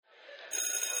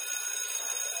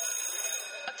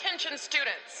Attention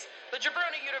students, the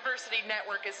Jabroni University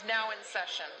Network is now in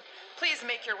session. Please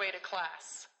make your way to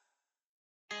class.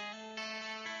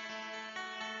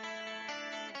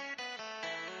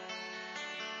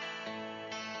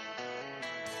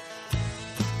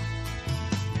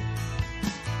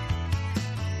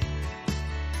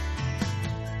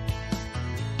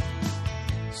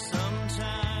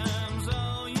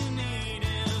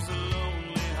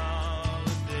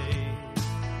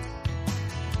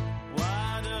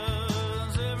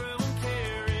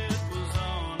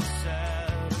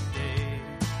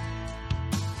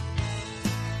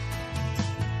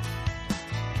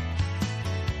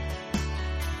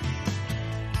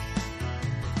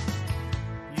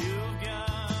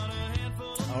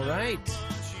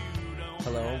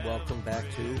 Hello, welcome back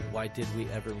to Why Did We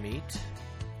Ever Meet?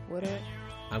 What up?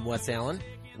 I'm Wes Allen.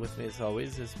 With me, as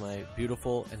always, is my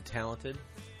beautiful and talented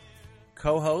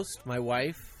co-host, my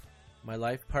wife, my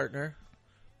life partner,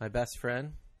 my best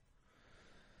friend,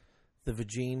 the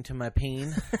vagine to my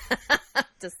peen.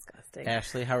 Disgusting.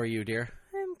 Ashley, how are you, dear?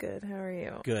 I'm good. How are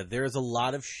you? Good. There's a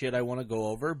lot of shit I want to go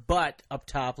over, but up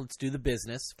top, let's do the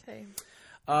business. Okay.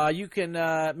 You can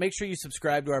make sure you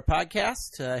subscribe to our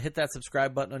podcast. Hit that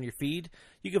subscribe button on your feed.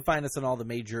 You can find us on all the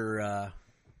major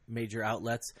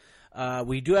outlets.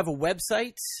 We do have a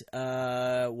website,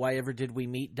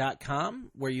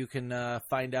 whyeverdidwemeet.com, where you can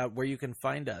find out where you can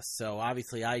find us. So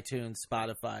obviously iTunes,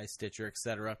 Spotify, Stitcher,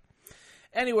 etc.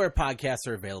 Anywhere podcasts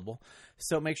are available.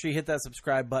 So make sure you hit that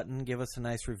subscribe button. Give us a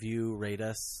nice review. Rate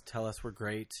us. Tell us we're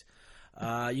great.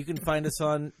 You can find us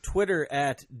on Twitter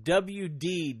at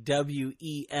WDWEM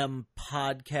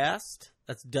Podcast.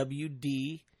 That's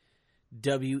WDWEM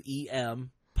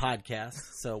Podcast.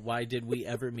 So Why Did We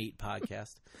Ever Meet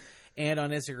Podcast. And on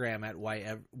Instagram at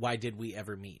Why Did We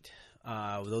Ever Meet.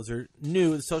 Those are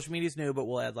new. The social media is new, but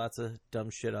we'll add lots of dumb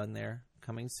shit on there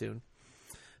coming soon.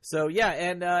 So, yeah,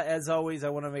 and as always, I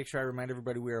want to make sure I remind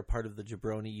everybody we are a part of the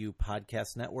Jabroni U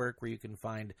Podcast Network, where you can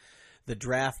find the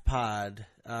Draft Pod,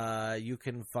 you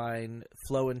can find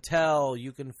Flow and Tell,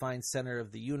 you can find Center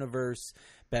of the Universe,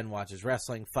 Ben Watches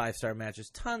Wrestling, 5-star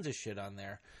matches, tons of shit on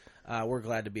there. We're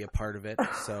glad to be a part of it.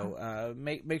 So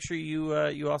make sure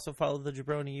you also follow the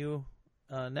Jabroni U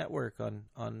network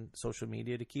on social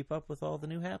media to keep up with all the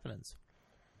new happenings.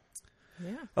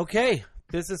 Yeah. Okay,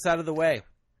 business out of the way.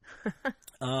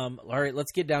 All right,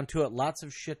 let's get down to it. Lots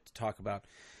of shit to talk about.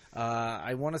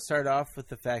 I want to start off with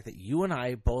the fact that you and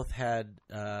I both had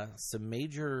some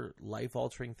major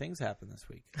life-altering things happen this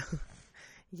week.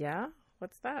 Yeah?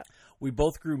 What's that? We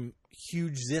both grew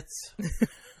huge zits.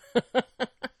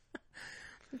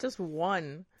 Just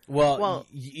one. Well,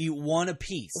 you one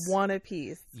apiece. One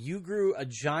apiece. You grew a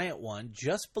giant one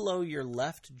just below your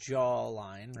left jaw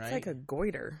line, right? It's like a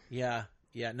goiter. Yeah.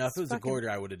 Yeah, no, if it was a goiter,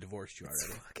 I would have divorced you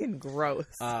already. It's fucking gross.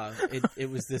 It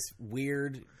was this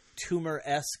weird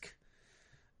tumor-esque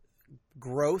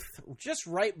growth just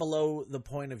right below the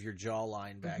point of your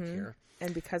jawline back here.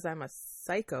 And because I'm a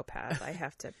psychopath, I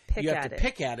have to pick at it. You have to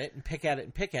pick at it and pick at it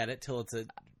and pick at it till it's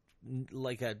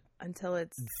until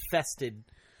it's infested,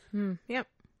 yep,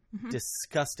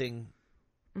 disgusting,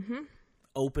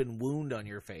 open wound on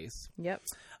your face. Yep.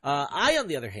 I, on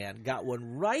the other hand, got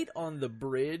one right on the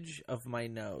bridge of my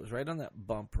nose, right on that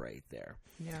bump right there.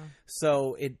 Yeah.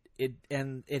 So it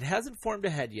hasn't formed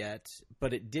a head yet,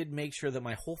 but it did make sure that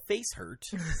my whole face hurt.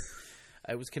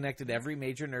 I was connected to every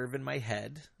major nerve in my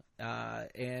head,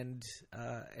 and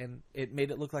it made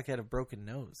it look like I had a broken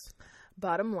nose.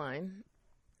 Bottom line,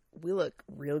 we look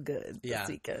real good this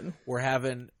weekend. We're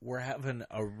having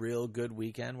a real good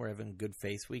weekend. We're having good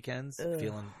face weekends.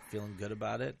 Feeling good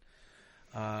about it.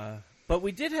 But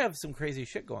we did have some crazy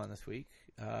shit go on this week.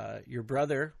 Your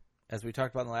brother, as we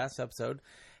talked about in the last episode,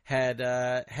 had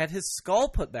his skull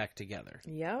put back together.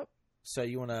 Yep. So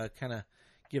you want to kind of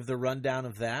give the rundown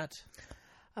of that?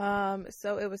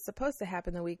 So it was supposed to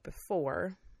happen the week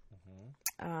before.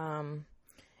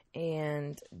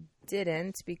 And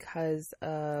didn't because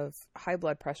of high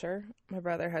blood pressure. My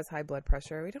brother has high blood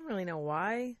pressure. We don't really know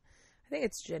why. I think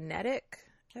it's genetic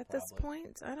at this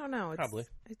point. I don't know.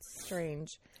 It's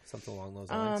strange. Something along those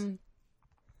lines.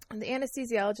 The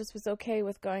anesthesiologist was okay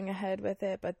with going ahead with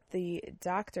it, but the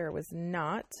doctor was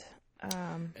not.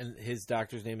 And his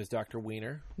doctor's name is Dr.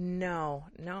 Wiener? No,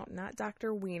 not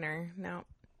Dr. Wiener. No.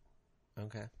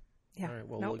 Okay. Yeah. All right.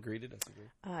 Well, we'll agree to disagree.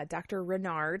 Dr.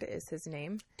 Renard is his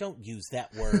name. Don't use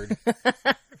that word.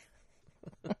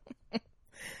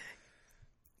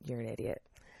 You're an idiot.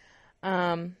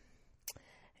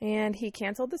 And he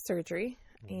canceled the surgery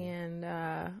and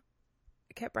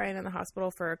kept Brian in the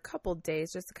hospital for a couple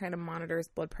days just to kind of monitor his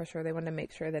blood pressure. They wanted to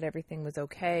make sure that everything was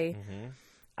okay.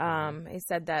 He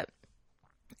said that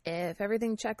if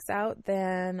everything checks out,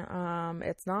 then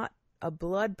it's not a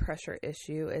blood pressure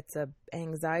issue. It's a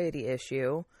anxiety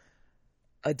issue.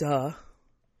 Duh.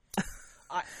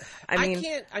 I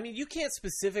mean, you can't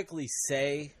specifically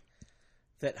say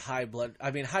that high blood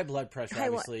pressure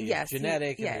obviously is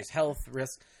genetic and there's health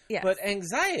risks. Yes. But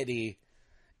anxiety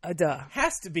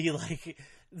has to be like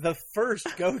the first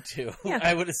go-to. Yeah.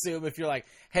 I would assume if you're like,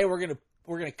 hey, we're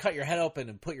gonna cut your head open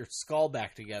and put your skull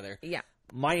back together. Yeah.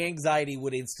 My anxiety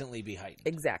would instantly be heightened.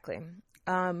 Exactly.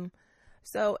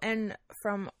 So, and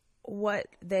from what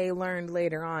they learned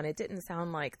later on, it didn't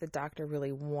sound like the doctor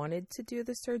really wanted to do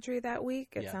the surgery that week.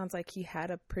 It sounds like he had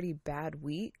a pretty bad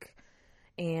week.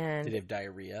 And did he have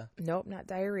diarrhea? Nope, not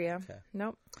diarrhea. Okay.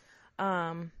 Nope.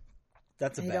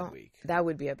 That's a bad week. That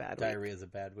would be a bad week. Diarrhea is a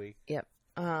bad week. Yep.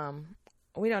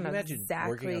 We don't know exactly. Imagine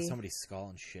working on somebody's skull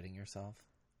and shitting yourself.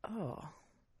 Oh.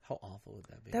 How awful would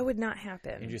that be? That would not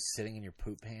happen. You're just sitting in your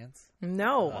poop pants?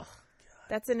 No. Oh,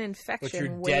 that's an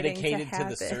infection. But you're dedicated to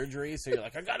the surgery, so you're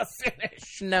like, I gotta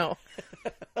finish. No.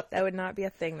 That would not be a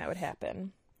thing that would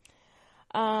happen.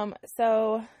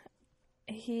 So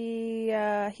he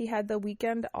had the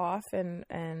weekend off,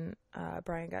 and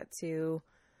Brian got to,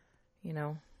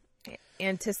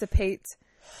 anticipate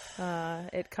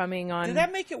it coming on. Did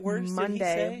that make it worse?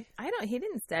 Monday. He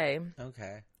didn't say.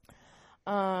 Okay.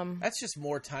 That's just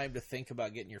more time to think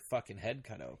about getting your fucking head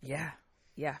cut open.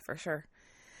 Yeah, for sure.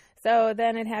 So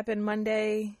then it happened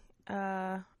Monday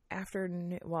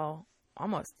afternoon. Well,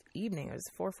 almost evening. It was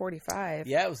 4:45.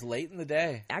 Yeah, it was late in the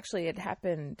day. Actually, it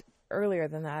happened earlier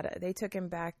than that. They took him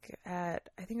back at,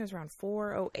 I think it was around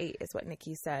 4:08 is what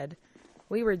Nikki said.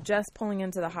 We were just pulling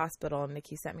into the hospital, and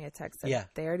Nikki sent me a text. Said,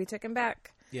 they already took him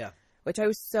back. Yeah. Which I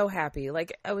was so happy.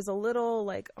 Like, I was a little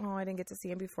like, oh, I didn't get to see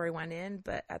him before he went in.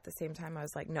 But at the same time, I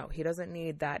was like, no, he doesn't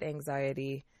need that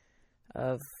anxiety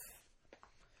of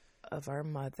our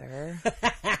mother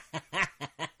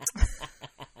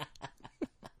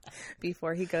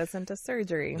before he goes into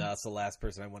surgery. No, it's the last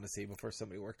person I want to see before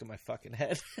somebody worked on my fucking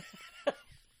head.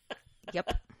 Yep.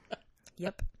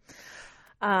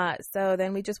 So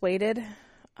then we just waited.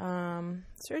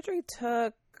 Surgery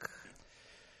took...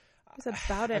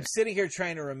 I'm sitting here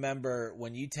trying to remember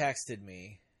when you texted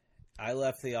me. I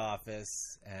left the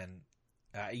office, and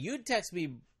you'd text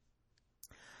me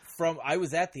I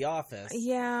was at the office.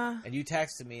 Yeah. And you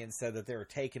texted me and said that they were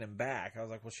taking him back. I was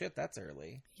like, well, shit, that's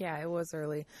early. Yeah, it was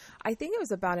early. I think it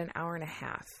was about an hour and a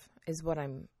half is what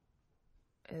I'm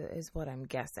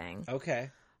guessing. Okay.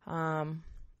 And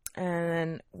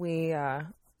then we, I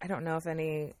don't know if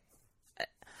any,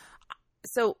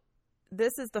 so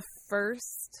this is the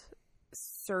first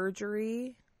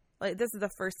surgery, like this is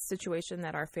the first situation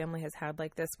that our family has had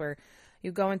like this, where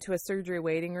you go into a surgery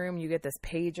waiting room, you get this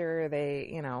pager,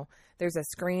 there's a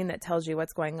screen that tells you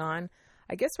what's going on.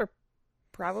 I guess we're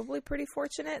probably pretty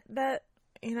fortunate that,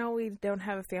 we don't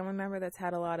have a family member that's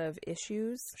had a lot of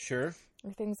issues. Sure.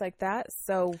 Or things like that.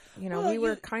 So, we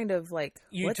were kind of like,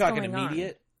 what's going on? You talking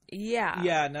immediate? Yeah.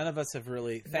 Yeah, none of us have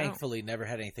really, thankfully, never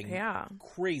had anything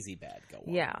crazy bad go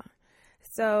on. Yeah.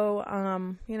 So,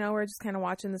 we're just kind of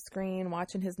watching the screen,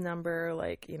 watching his number,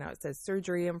 like, it says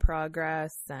surgery in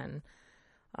progress, and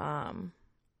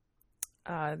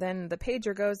then the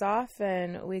pager goes off,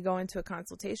 and we go into a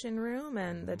consultation room,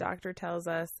 and the doctor tells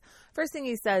us, first thing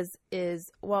he says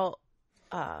is, well,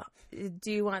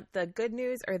 do you want the good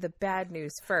news or the bad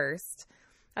news first?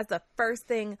 That's the first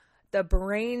thing the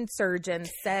brain surgeon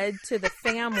said to the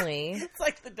family. It's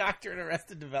like the doctor in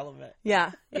Arrested Development.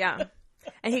 Yeah.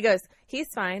 And he goes, he's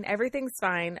fine. Everything's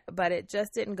fine, but it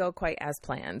just didn't go quite as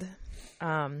planned.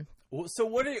 So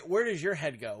where does your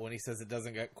head go when he says it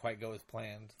doesn't quite go as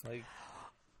planned? Like,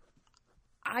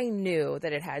 I knew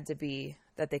that it had to be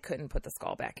that they couldn't put the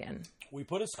skull back in. We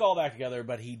put his skull back together,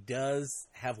 but he does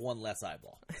have one less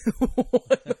eyeball.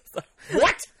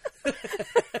 What?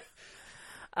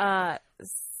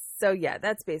 So yeah,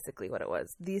 that's basically what it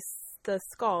was. The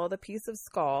skull, the piece of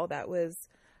skull that was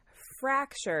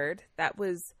fractured, that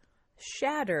was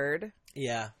shattered.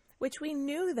 Yeah. Which we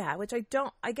knew that,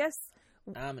 I guess.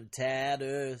 I'm in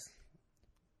tatters.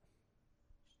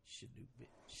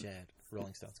 Shad.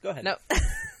 Rolling Stones. Go ahead. No.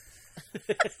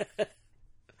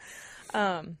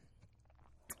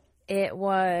 It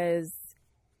was,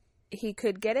 he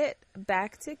could get it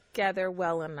back together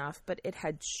well enough, but it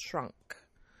had shrunk.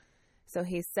 So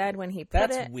he said when he put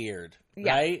That's weird,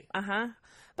 right? Uh-huh.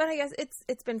 But I guess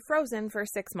it's been frozen for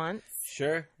 6 months.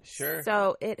 Sure.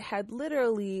 So it had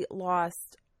literally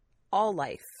lost all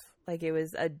life. Like it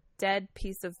was a dead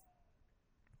piece of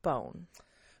bone.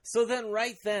 So then,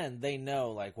 right then, they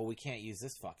know, like, well, we can't use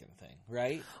this fucking thing,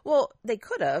 right? Well, they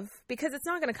could have, because it's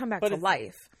not going to come back to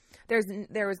life.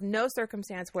 There was no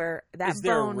circumstance where that Is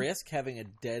there a risk having a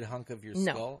dead hunk of your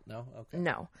skull? No? Okay.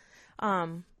 No.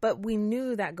 But we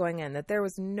knew that going in, that there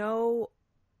was no...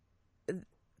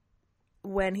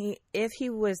 If he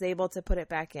was able to put it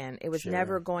back in, it was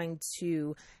never going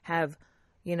to have,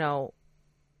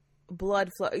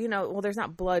 blood flow. Well, there's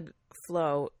not blood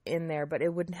flow in there, but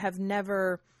it would have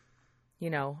never,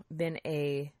 been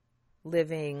a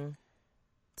living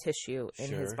tissue in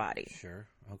his body. Sure.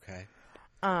 Okay.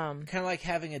 Kind of like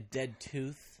having a dead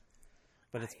tooth,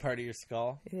 but it's part of your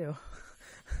skull. Ew.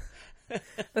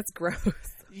 That's gross.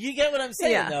 You get what I'm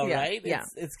saying, though, right? Yeah.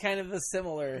 It's kind of a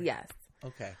similar... Yes.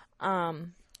 Okay.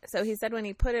 So he said when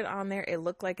he put it on there, it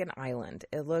looked like an island.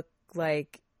 It looked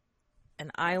like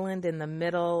an island in the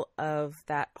middle of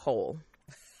that hole.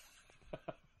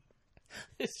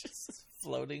 It's just this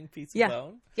floating piece of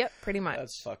bone? Yep, pretty much.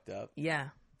 That's fucked up. Yeah.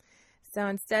 So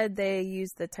instead they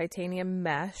used the titanium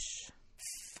mesh.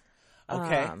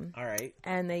 Okay. All right.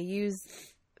 And they use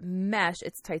mesh.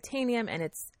 It's titanium and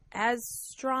it's as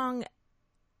strong.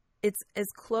 It's as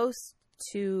close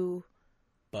to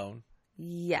bone.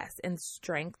 Yes, and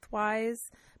strength-wise,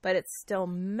 but it's still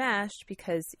mesh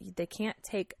because they can't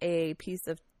take a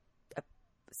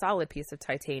solid piece of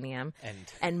titanium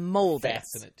and mold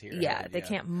fasten it to your head. They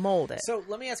can't mold it. So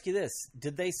let me ask you this: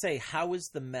 did they say how is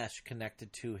the mesh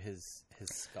connected to his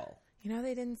skull?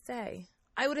 They didn't say.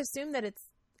 I would assume that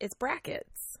it's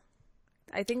brackets.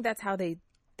 I think that's how they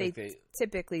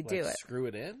typically do it. Screw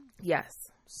it in? Yes.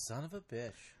 Son of a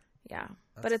bitch. Yeah,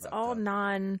 but it's all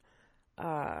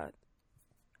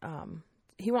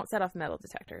he won't set off metal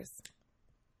detectors.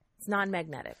 It's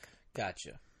non-magnetic.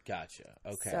 Gotcha.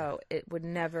 Okay. So it would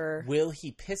never... Will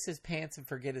he piss his pants and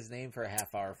forget his name for a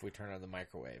half hour if we turn on the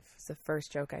microwave? It's the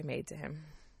first joke I made to him.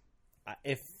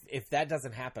 If that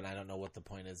doesn't happen, I don't know what the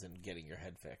point is in getting your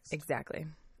head fixed. Exactly.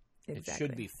 It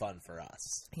should be fun for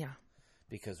us. Yeah.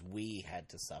 Because we had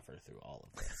to suffer through all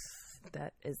of this.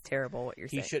 That is terrible what you're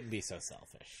saying. He shouldn't be so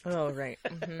selfish. Oh, right.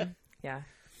 Mm-hmm. Yeah.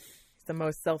 The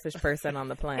most selfish person on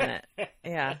the planet.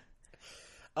 Yeah.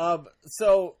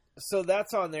 So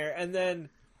that's on there. And then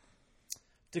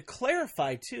to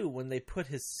clarify too, when they put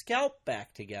his scalp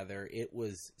back together, it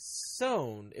was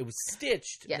sewn, it was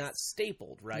stitched, not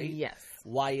stapled, right? Yes.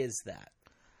 Why is that?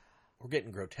 We're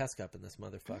getting grotesque up in this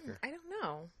motherfucker. I don't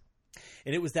know.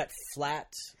 And it was that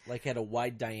flat, like had a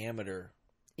wide diameter.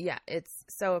 Yeah, it's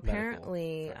so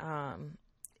apparently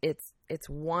it's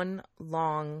one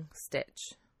long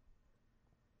stitch.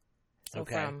 So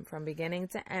from beginning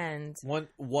to end,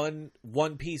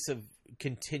 one piece of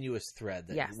continuous thread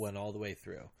that went all the way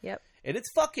through. Yep. And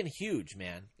it's fucking huge,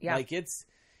 man. Yeah. Like it's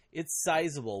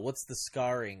sizable. What's the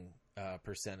scarring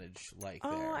percentage like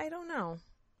there? Oh, I don't know.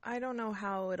 I don't know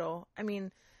how it'll. I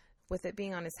mean, with it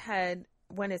being on his head,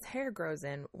 when his hair grows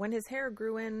in, when his hair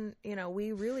grew in,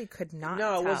 we really could not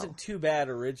tell. It wasn't too bad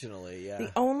originally, yeah.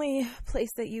 The only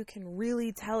place that you can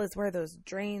really tell is where those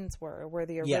drains were, where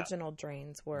the original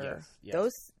drains were.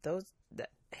 Yes. The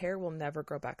hair will never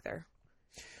grow back there.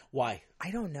 Why?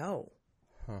 I don't know.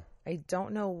 Huh. I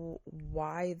don't know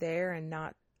why there and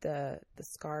not the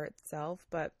scar itself,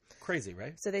 but... Crazy,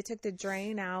 right? So they took the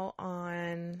drain out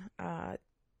on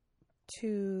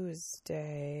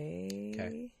Tuesday.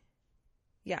 Okay.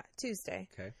 Yeah, Tuesday.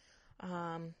 Okay.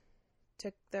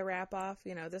 Took the wrap off.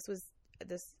 This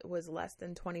was less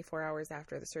than 24 hours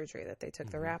after the surgery that they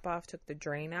took the wrap off, took the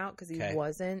drain out because he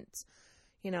wasn't,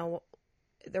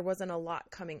 there wasn't a lot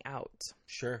coming out.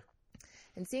 Sure.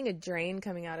 And seeing a drain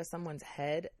coming out of someone's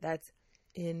head, that's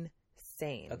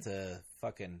insane. That's a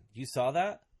fucking... You saw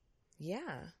that? Yeah.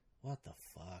 What the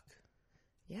fuck?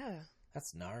 Yeah.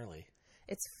 That's gnarly.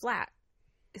 It's flat.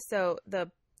 So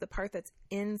the part that's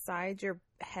inside your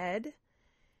head,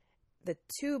 the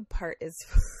tube part is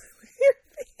your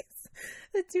face.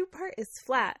 The tube part is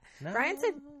flat. No. Brian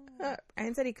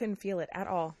said he couldn't feel it at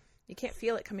all. You can't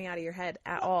feel it coming out of your head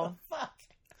at all. The fuck?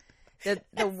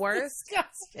 The worst,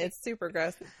 disgusting. It's super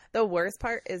gross. The worst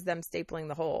part is them stapling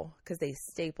the hole because they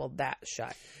stapled that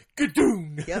shut.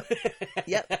 Gadoon!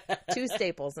 Yep. 2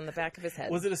 staples in the back of his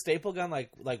head. Was it a staple gun like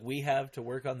we have to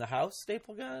work on the house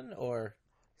staple gun or?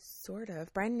 Sort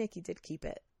of. Brian and Nikki did keep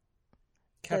it.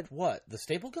 Kept what? The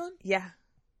staple gun? Yeah.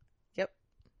 Yep.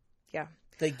 Yeah.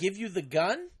 They give you the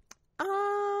gun?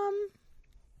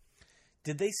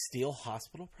 Did they steal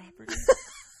hospital property?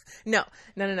 No.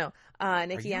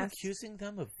 Nikki asked, accusing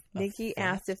them of Nikki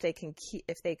asked if they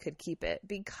could keep it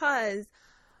because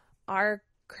our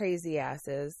crazy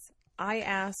asses I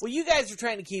asked. Well, you guys are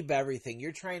trying to keep everything.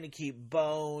 You're trying to keep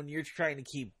bone. You're trying to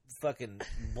keep fucking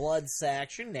blood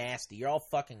sacks. You're nasty. You're all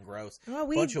fucking gross. Well,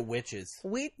 bunch of witches.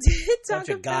 We did talk bunch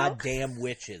of about goddamn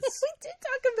witches. we did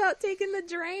talk about taking the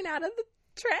drain out of the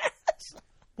trash.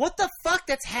 What the fuck?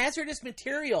 That's hazardous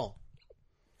material.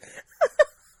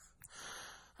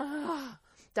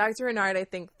 Dr. Renard, I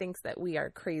think, thinks that we are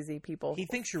crazy people. He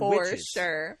thinks you're for witches.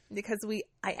 sure, because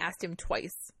I asked him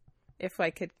twice if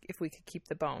we could keep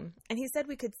the bone, and he said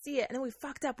we could see it, and then we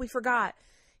fucked up. We forgot.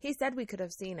 He said we could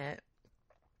have seen it,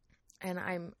 and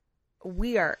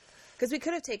because we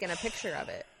could have taken a picture of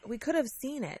it. We could have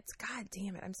seen it. God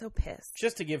damn it! I'm so pissed.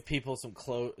 Just to give people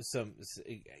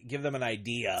give them an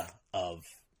idea of.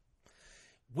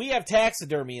 We have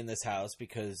taxidermy in this house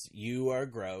because you are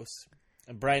gross.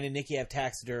 And Brian and Nikki have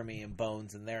taxidermy and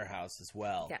bones in their house as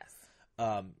well. Yes.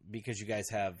 Because you guys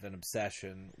have an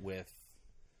obsession with.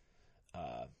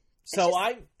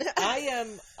 I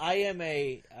am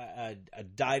a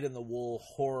dyed in the wool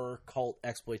horror cult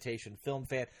exploitation film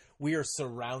fan. We are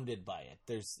surrounded by it.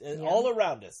 There's all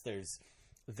around us.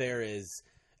 There is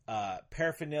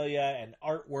paraphernalia and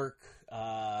artwork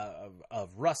of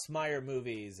Russ Meyer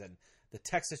movies and the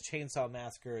Texas Chainsaw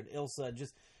Massacre and Ilsa,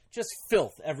 just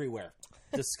filth everywhere.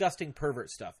 Disgusting pervert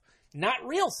stuff. Not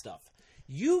real stuff.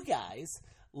 You guys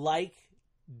like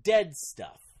dead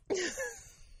stuff.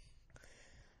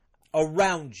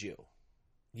 Around you.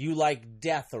 You like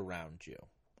death around you.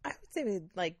 I would say we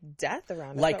like death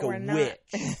around us. Like a witch.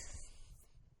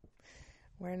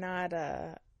 We're not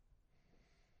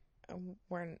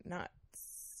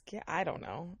scared. I don't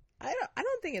know. I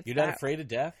don't think it's You're not afraid of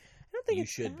death? I don't think you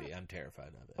it's should that. be. I'm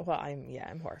terrified of it. Well,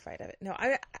 I'm horrified of it. No,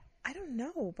 I don't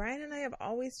know. Brian and I have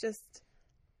always just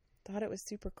thought it was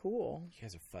super cool. You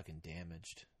guys are fucking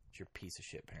damaged. It's your piece of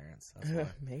shit parents. That's why.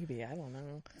 Maybe. I don't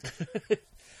know.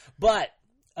 But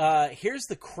here's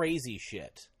the crazy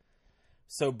shit.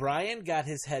 So Brian got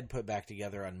his head put back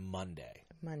together on Monday.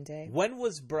 When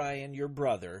was Brian, your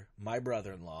brother, my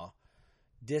brother-in-law,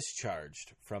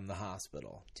 discharged from the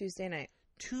hospital? Tuesday night.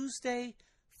 Tuesday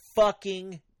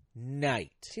fucking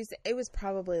night. Tuesday. It was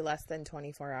probably less than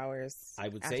 24 hours. I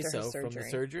would say so. From the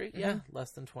surgery? Mm-hmm. Yeah,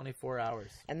 less than 24 hours.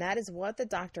 And that is what the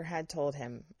doctor had told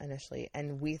him initially.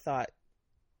 And we thought,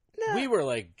 no. We were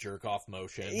like jerk off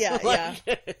motion. Yeah, yeah.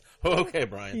 Okay,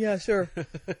 Brian. Yeah, sure.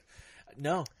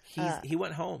 No, he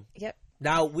went home. Yep.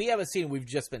 Now, we haven't seen, we've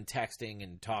just been texting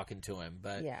and talking to him,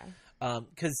 but yeah,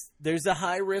 because there's a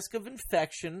high risk of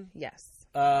infection. Yes.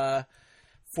 14%,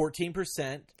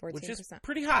 which is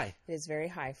pretty high. It is very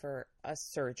high for a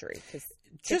surgery because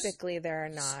typically there are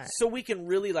not. So we can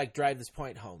really drive this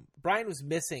point home. Brian was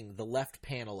missing the left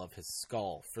panel of his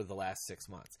skull for the last 6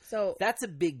 months. So that's a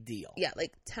big deal. Yeah,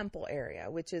 like temple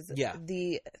area, which is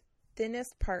the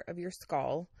thinnest part of your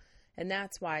skull. And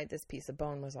that's why this piece of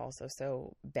bone was also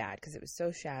so bad, because it was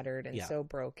so shattered and so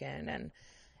broken,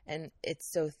 and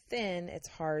it's so thin, it's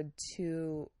hard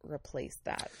to replace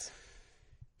that.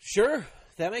 Sure,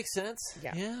 that makes sense.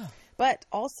 Yeah. But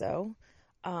also,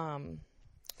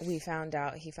 he found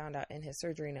out in his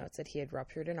surgery notes that he had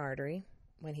ruptured an artery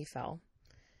when he fell.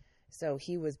 So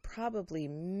he was probably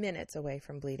minutes away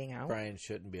from bleeding out. Brian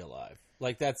shouldn't be alive.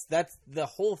 That's the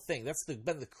whole thing. That's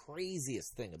been the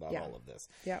craziest thing about all of this.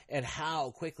 Yeah. And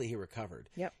how quickly he recovered.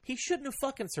 Yep. He shouldn't have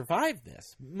fucking survived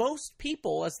this. Most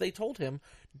people, as they told him,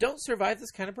 don't survive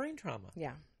this kind of brain trauma.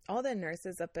 Yeah. All the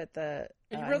nurses up at the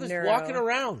and your brother's walking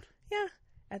around. Yeah.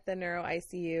 At the neuro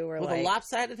ICU were with a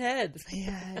lopsided head.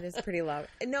 Yeah, it is pretty low.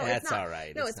 No, that's it's not. All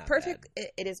right. No, it's perfect.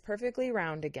 It is perfectly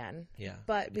round again. Yeah.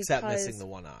 But except missing the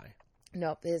one eye.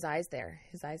 Nope, his eye's there.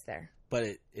 His eye's there.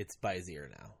 But it's by his ear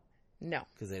now. No.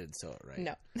 Because they didn't sew it right.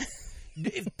 No.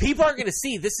 If people aren't going to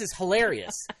see, this is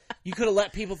hilarious. You could have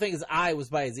let people think his eye was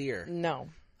by his ear. No.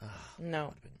 Oh, no. That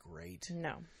would have been great.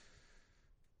 No.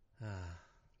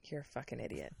 You're a fucking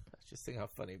idiot. Just think how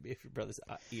funny it'd be if your brother's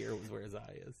ear was where his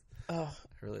eye is. Oh.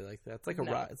 I really like that. It's like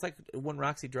it's like when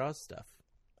Roxy draws stuff.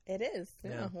 It is.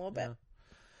 Yeah, a little bit.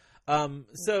 Yeah.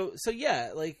 So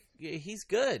yeah, he's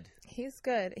good. He's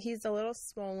good. He's a little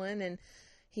swollen, and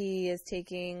he is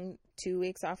taking 2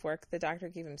 weeks off work. The doctor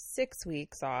gave him 6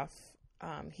 weeks off.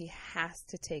 He has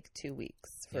to take 2 weeks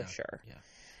for sure. Yeah.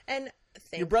 And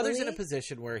thankfully, your brother's in a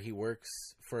position where he works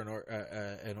for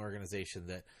an organization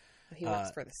that he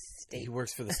works for the state. He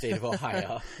works for the state of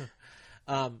Ohio.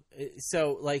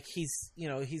 So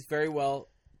he's very well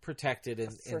protected in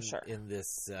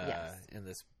this in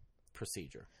this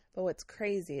procedure. But what's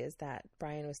crazy is that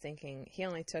Brian was thinking he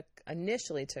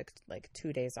initially took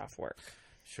 2 days off work.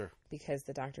 Sure. Because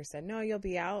the doctor said, no, you'll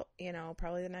be out,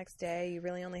 probably the next day. You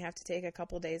really only have to take a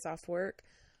couple days off work.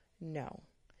 No.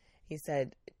 He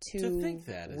said 2 weeks. To think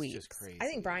that is just crazy. I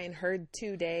think Brian heard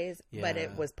 2 days, but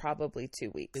it was probably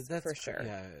 2 weeks for sure.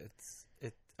 Yeah,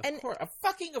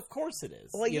 of course it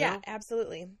is. Well, you yeah, know?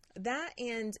 absolutely. That,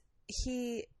 and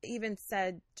he even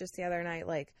said just the other night,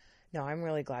 like, no, I'm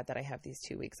really glad that I have these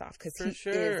 2 weeks off because he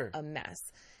is a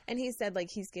mess. And he said, like,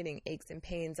 he's getting aches and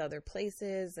pains other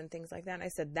places and things like that. And I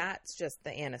said, that's just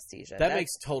the anesthesia. That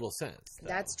makes total sense, though.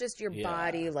 That's just your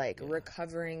body,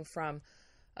 recovering from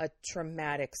a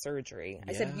traumatic surgery.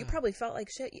 I said, you probably felt like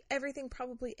shit. Everything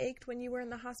probably ached when you were in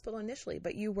the hospital initially,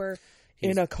 but you were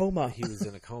in a coma. He was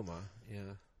in a coma,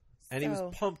 yeah. And he was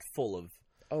pumped full of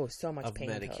so much pain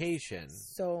medication.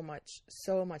 Pills. So much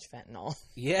fentanyl.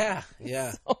 Yeah.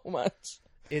 So much.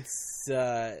 It's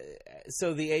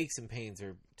so the aches and pains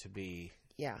are to be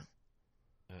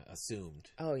assumed.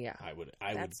 Oh yeah, I would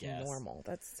That's guess normal.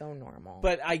 That's so normal.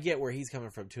 But I get where he's coming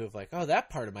from too. Of like, oh, that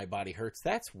part of my body hurts.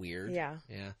 That's weird. Yeah.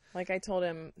 Yeah. Like I told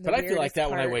him. But I feel like that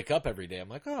when I wake up every day. I'm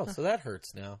like, oh, so that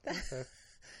hurts now.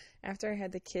 After I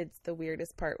had the kids, the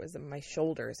weirdest part was that my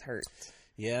shoulders hurt.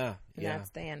 Yeah. And that's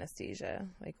the anesthesia,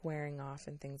 like wearing off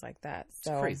and things like that.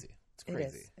 So it's crazy. It's crazy.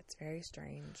 It is. It's very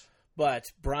strange. But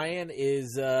Brian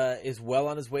is well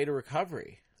on his way to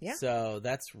recovery. Yeah. So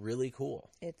that's really cool.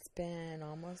 It's been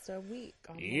almost a week.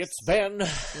 It's been.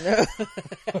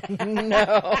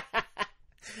 No.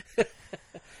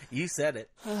 You said it.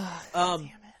 Damn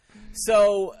it.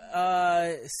 So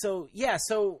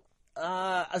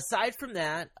aside from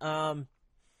that,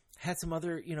 had some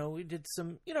other, we did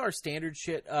some, our standard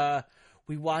shit.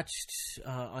 We watched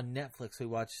on Netflix. We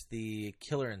watched The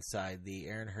Killer Inside, the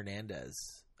Aaron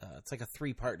Hernandez. It's like a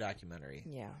 3-part documentary.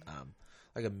 Yeah.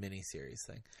 Like a mini-series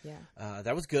thing. Yeah.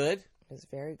 That was good. It was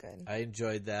very good. I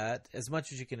enjoyed that as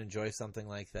much as you can enjoy something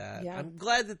like that. Yeah. I'm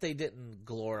glad that they didn't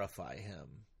glorify him.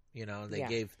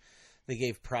 They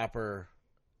gave proper,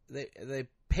 they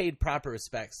paid proper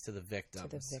respects to the victims.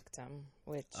 To the victim,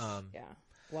 which,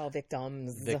 well,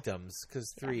 victims,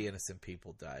 because 3 innocent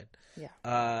people died.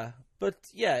 Yeah. But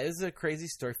yeah, it was a crazy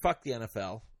story. Fuck the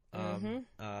NFL.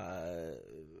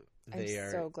 They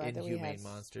are so glad that we inhumane have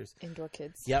monsters. Indoor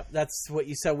kids. Yep, that's what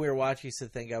you said we were watching. You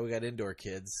said, thank God we got indoor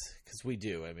kids. Because we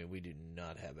do. I mean, we do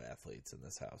not have athletes in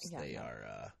this house. Yeah, they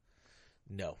are,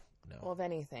 no. Well, if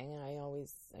anything, I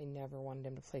never wanted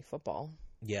him to play football.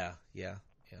 Yeah.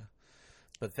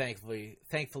 But thankfully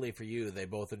for you, they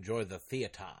both enjoy the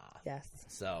theater. Yes.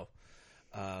 So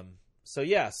that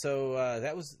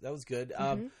was good.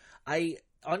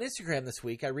 On Instagram this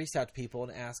week, I reached out to people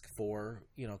and asked for,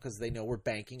 because they know we're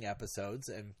banking episodes,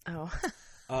 and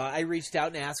I reached out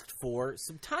and asked for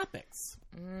some topics.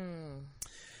 And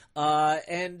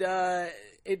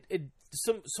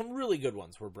some really good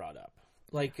ones were brought up,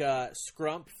 like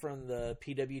Scrump from the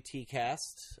PWT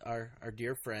cast, our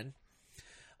dear friend.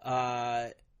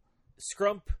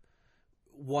 Scrump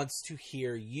wants to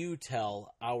hear you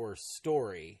tell our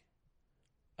story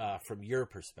from your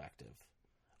perspective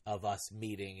of us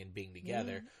meeting and being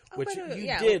together, which you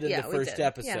did in the first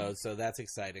episode, so that's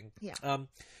exciting. Yeah.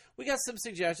 We got some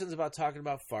suggestions about talking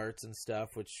about farts and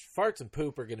stuff, which farts and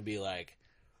poop are going to be like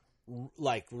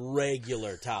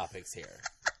regular topics here.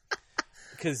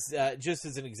 Because just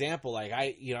as an example, like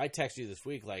I texted you this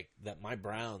week like that my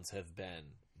Browns have been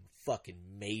fucking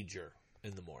major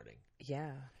in the morning.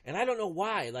 Yeah. And I don't know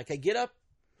why. Like we get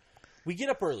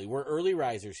up early. We're early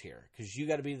risers here because you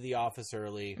got to be to the office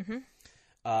early. Mm-hmm.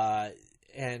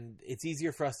 And it's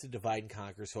easier for us to divide and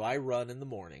conquer. So I run in the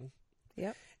morning.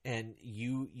 Yep. And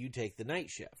you take the night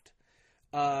shift.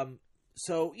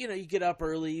 So, you get up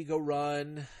early, you go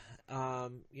run,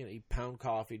 you pound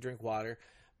coffee, drink water.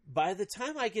 By the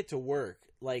time I get to work,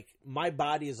 like my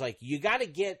body is like, you got to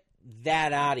get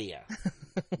that out of you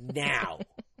now.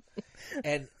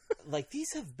 And like,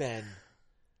 these have been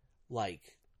like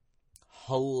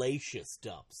hellacious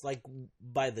dumps, like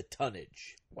by the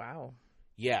tonnage. Wow.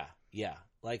 Yeah.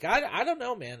 Like I don't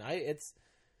know, man.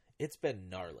 It's been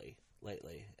gnarly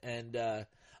lately. And a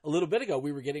little bit ago,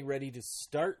 we were getting ready to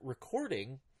start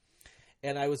recording,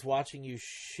 and I was watching you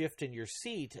shift in your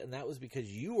seat, and that was because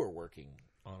you were working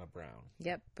on a Brown.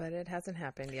 Yep, but it hasn't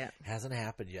happened yet. Hasn't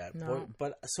happened yet. No.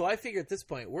 But so I figure at this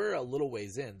point, we're a little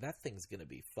ways in. That thing's going to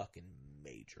be fucking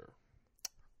major.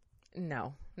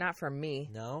 No, not for me.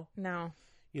 No? No.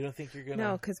 You don't think you're going to?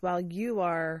 No, because while you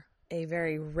are a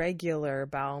very regular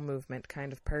bowel movement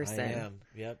kind of person. I am,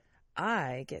 yep.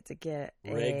 I get to get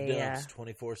Reg dumps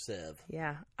 24/7.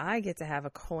 Yeah, I get to have a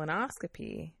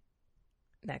colonoscopy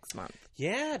next month.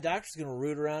 Yeah, doctor's going to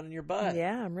root around in your butt.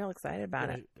 Yeah, I'm real excited about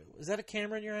it. Is that a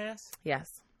camera in your ass? Yes.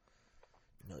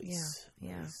 Nice.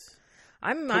 Yeah. Nice.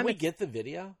 Can we get the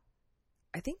video?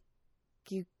 I think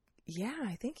Yeah,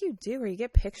 I think you do, or you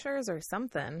get pictures or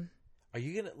something. Are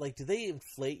you gonna like? Do they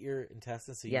inflate your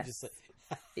intestines? So you Yes. just like,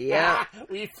 Yeah.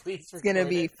 Will you please It's going to record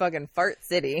be it? fucking fart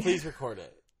city. Please record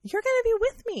it. You're going to be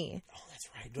with me. Oh, that's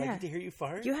right. Do I Yeah. get to hear you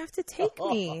fart? You have to take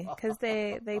me because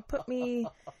they put me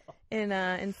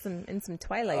in some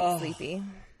Twilight sleepy.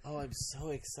 Oh, I'm so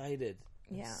excited.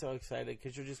 Yeah. I'm so excited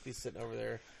because you'll just be sitting over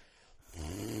there.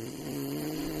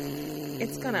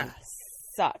 It's gonna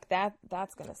suck.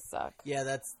 That's gonna suck. Yeah,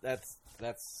 that's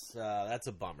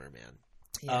a bummer, man.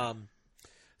 Yeah.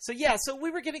 So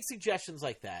we were getting suggestions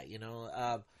like that, you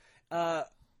know.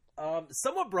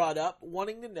 Someone brought up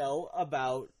wanting to know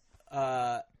about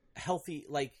healthy,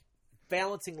 like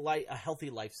balancing a healthy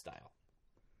lifestyle,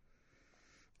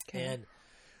 Okay. and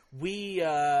we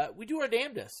do our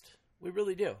damnedest. We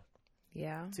really do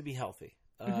Yeah. to be healthy.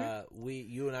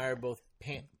 You and I are both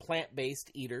plant-based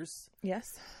eaters. Yes.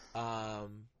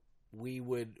 We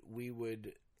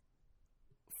would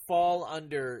fall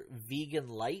under vegan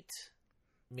light,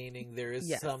 meaning there is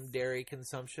Yes. some dairy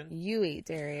consumption. You eat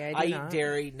dairy. I I do not. eat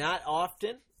dairy, not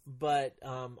often, but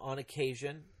on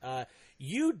occasion.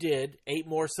 You ate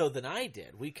more so than I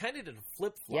did. We kind of did a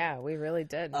flip-flop. Yeah, we really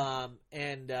did.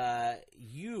 And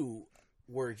you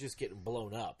were just getting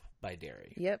blown up by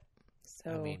dairy. Yep.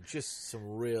 So I mean, just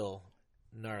some real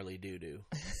gnarly doo-doo.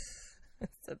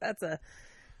 so that's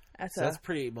That's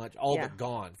pretty much all Yeah. but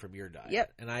gone from your diet.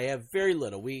 Yep. And I have very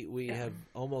little. We have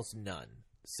almost none.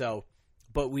 So,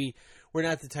 but we're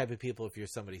not the type of people, if you're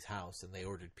somebody's house and they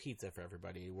ordered pizza for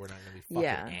everybody, we're not going to be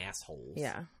fucking assholes.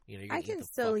 Yeah. You know, you're I gonna can the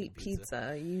still fucking eat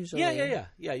pizza usually.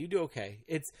 Yeah, you do okay.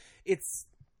 It's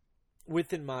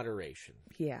within moderation.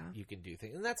 Yeah. You can do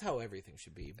things. And that's how everything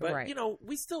should be. But, Right. you know,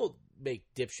 we still make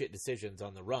dipshit decisions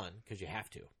on the run because you have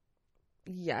to.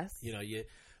 Yes. You know,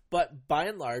 but by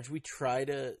and large, we try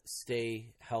to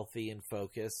stay healthy and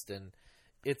focused, and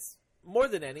it's more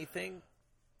than anything.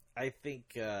 I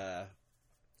think, at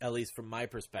least from my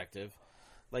perspective,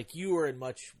 like you are in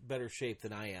much better shape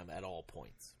than I am at all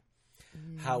points.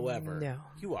 However, No.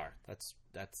 you are.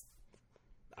 That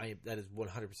is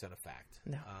 100% a fact.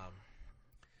 No.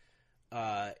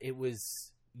 It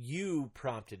was you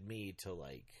prompted me to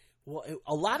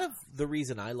a lot of the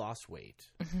reason I lost weight,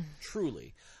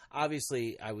 truly.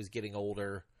 Obviously, I was getting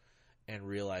older and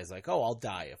realized, I'll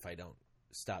die if I don't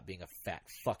stop being a fat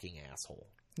fucking asshole.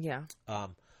 Yeah.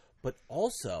 But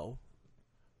also,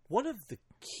 one of the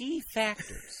key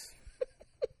factors,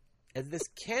 and this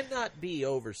cannot be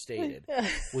overstated,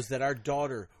 was that our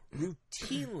daughter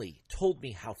routinely told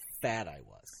me how fat I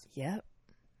was. Yep.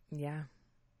 Yeah.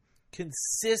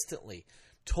 Consistently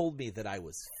told me that I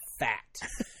was fat.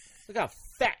 Look how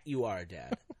fat you are,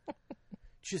 Dad.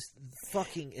 Just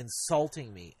fucking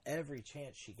insulting me every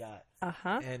chance she got.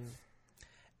 Uh-huh. And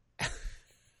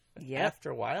Yep. after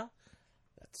a while,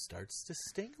 that starts to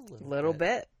sting a Little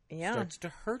bit. Yeah. Starts to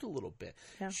hurt a little bit.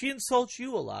 Yeah. She insults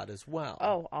you a lot as well.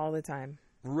 Oh, all the time.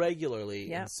 Regularly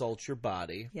Yep. insults your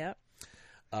body. Yep.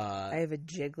 I have a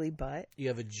jiggly butt You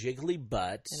have a jiggly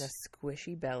butt. and a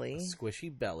squishy belly. Squishy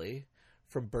belly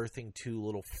from birthing two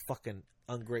little fucking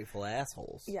ungrateful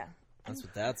assholes. Yeah. That's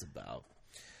what that's about.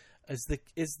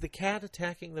 Is the cat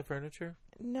attacking the furniture?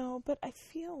 No, but I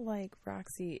feel like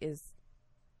Roxy is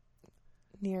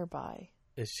nearby.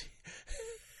 Is she?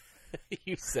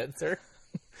 You sense her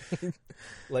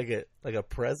like a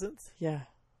presence? Yeah.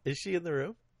 Is she in the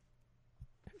room?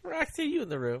 Roxy, are you in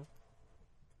the room?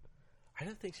 I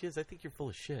don't think she is. I think you're full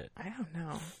of shit. I don't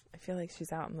know. I feel like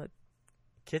she's out in the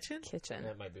Kitchen? kitchen.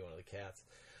 That might be one of the cats.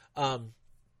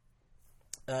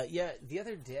 Yeah, the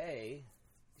other day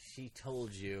she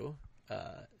told you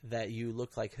that you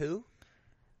look like who?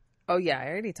 Oh yeah, I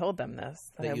already told them this.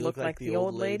 That I you look like the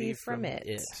old lady from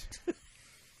It.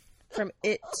 From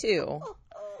It 2.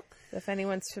 If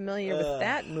anyone's familiar with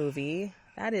that movie,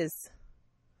 that is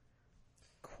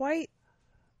quite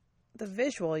the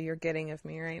visual you're getting of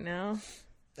me right now.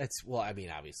 I mean,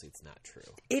 obviously it's not true.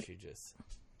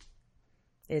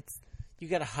 You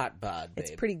got a hot bod, babe.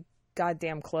 It's pretty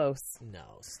goddamn close.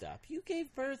 No, stop. You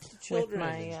gave birth to children. With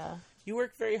my you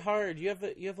work very hard. You have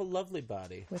a lovely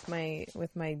body. with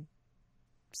my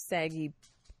saggy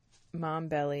mom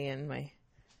belly and my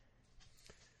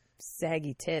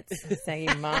saggy tits,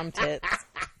 saggy mom tits.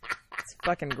 It's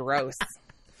fucking gross.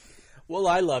 Well,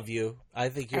 I love you. I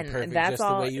think you're perfect just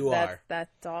the way you are.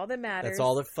 That's all that matters. That's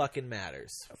all that fucking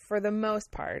matters. For the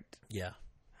most part. Yeah.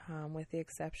 With the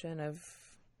exception of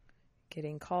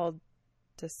getting called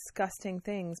disgusting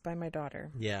things by my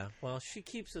daughter. Yeah. Well, she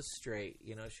keeps us straight.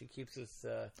 You know, she keeps us...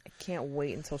 I can't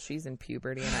wait until she's in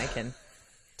puberty and I can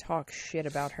talk shit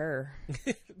about her.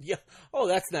 Yeah. Oh,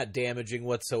 that's not damaging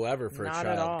whatsoever for Not a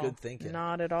at child. all. Good thinking.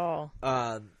 Not at all.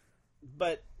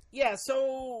 But yeah,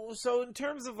 so in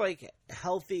terms of like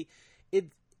healthy, it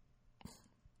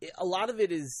a lot of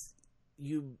it is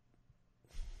you.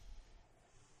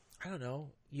 I don't know.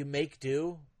 You make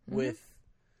do with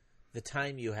the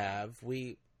time you have.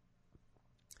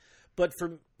 But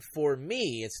for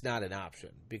me, it's not an option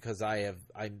because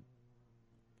I'm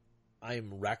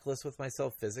reckless with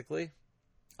myself physically.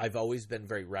 I've always been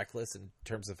very reckless in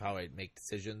terms of how I make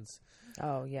decisions.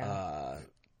 Oh yeah.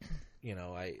 You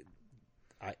know,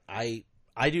 I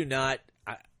do not.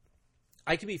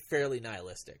 I can be fairly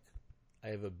nihilistic. I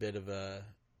have a bit of an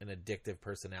addictive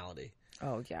personality.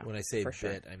 Oh yeah. When I say for bit,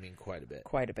 sure. I mean quite a bit.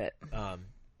 Quite a bit.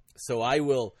 So I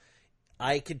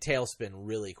can tailspin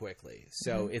really quickly.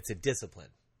 So it's a discipline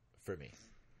for me.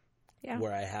 Yeah.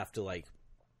 Where I have to like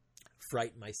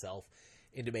frighten myself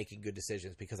into making good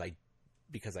decisions because I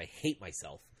hate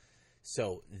myself.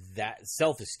 So that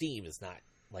self-esteem is not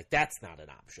like, that's not an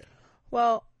option.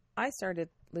 Well, I started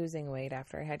losing weight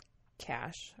after I had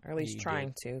Cash, or at least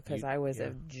trying to, because I was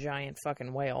a giant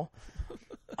fucking whale.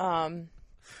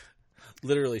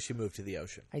 Literally, she moved to the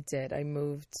ocean. I did. I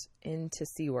moved into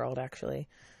SeaWorld, actually.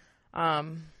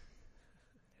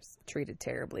 Treated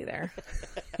terribly there.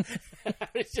 I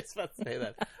was just about to say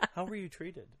that. How were you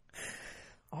treated?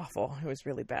 Awful. It was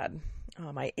really bad.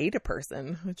 I ate a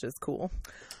person, which is cool.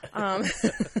 I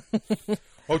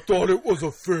thought it was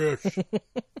a fish.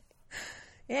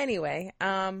 Anyway,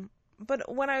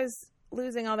 but when I was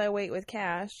losing all that weight with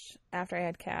Cash, after I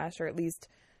had Cash, or at least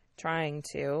trying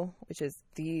to, which is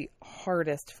the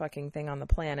hardest fucking thing on the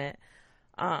planet.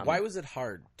 Why was it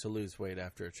hard to lose weight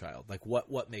after a child? Like,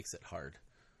 what makes it hard?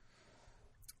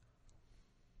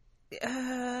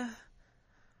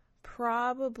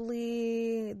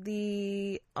 Probably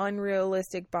the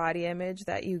unrealistic body image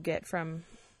that you get from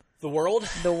the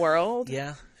world.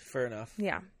 Yeah, fair enough.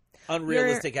 Yeah.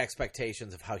 Unrealistic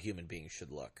expectations of how human beings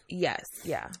should look. Yes,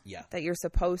 yeah. Yeah. That you're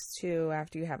supposed to,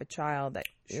 after you have a child, that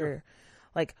you're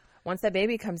like, once that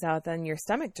baby comes out, then your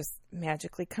stomach just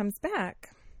magically comes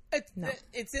back.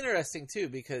 It's interesting too,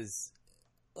 because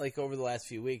like over the last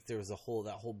few weeks, there was that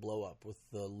whole blow up with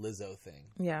the Lizzo thing.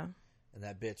 Yeah. And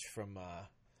that bitch from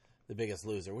The Biggest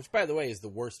Loser, which by the way is the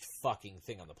worst fucking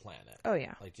thing on the planet. Oh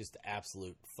yeah. Like just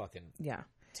absolute fucking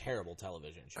terrible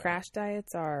television show. Crash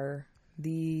diets are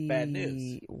the bad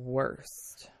news.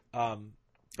 Worst. But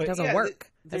it doesn't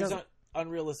work. There's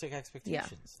unrealistic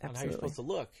expectations on how you're supposed to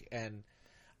look, and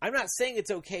I'm not saying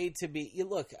it's okay to be.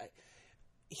 Look,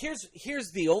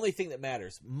 here's the only thing that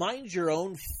matters: mind your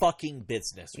own fucking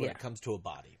business when it comes to a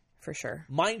body. For sure.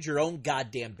 Mind your own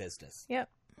goddamn business. Yep.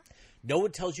 No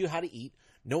one tells you how to eat.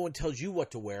 No one tells you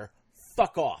what to wear.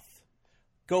 Fuck off.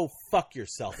 Go fuck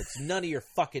yourself. It's none of your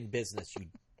fucking business, you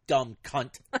dumb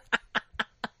cunt.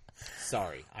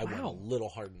 Sorry, I went a little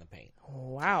hard in the paint.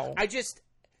 Wow.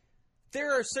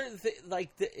 There are certain things, like,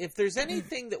 if there's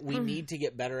anything that we need to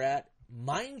get better at,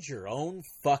 mind your own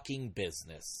fucking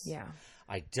business. Yeah.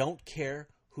 I don't care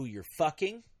who you're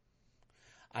fucking.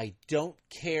 I don't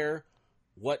care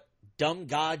what dumb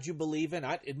god you believe in.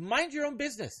 Mind your own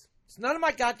business. It's none of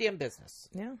my goddamn business.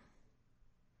 Yeah.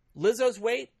 Lizzo's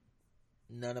weight,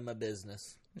 none of my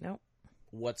business. Nope.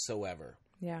 Whatsoever.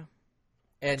 Yeah.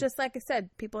 And just like I said,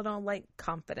 people don't like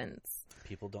confidence.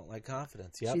 People don't like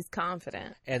confidence. Yep. She's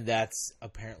confident. And that's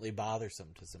apparently bothersome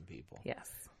to some people. Yes.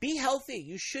 Be healthy.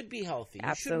 You should be healthy.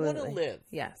 Absolutely. You should want to live.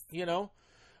 Yes. You know?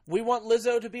 We want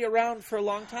Lizzo to be around for a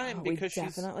long time because we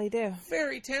definitely do.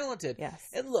 Very talented. Yes.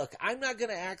 And look, I'm not going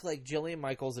to act like Jillian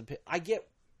Michaels. I get,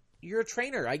 you're a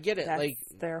trainer. I get it. That's like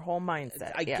their whole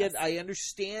mindset. I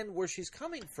understand where she's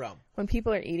coming from. When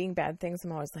people are eating bad things,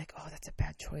 I'm always like, oh, that's a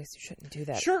bad choice. You shouldn't do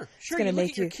that. Sure. It's gonna you make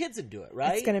look at your kids and do it,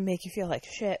 right? It's going to make you feel like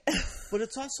shit. But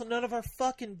it's also none of our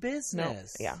fucking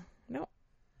business. No. Yeah. No.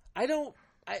 I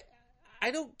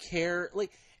don't care.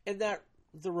 Like, and that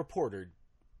the reporter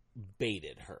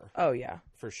baited her. Oh yeah,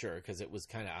 for sure, because it was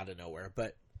kind of out of nowhere.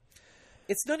 But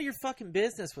it's none of your fucking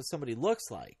business what somebody looks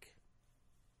like.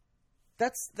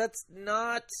 That's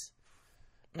not,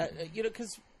 you know.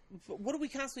 Because what do we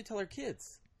constantly tell our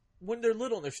kids when they're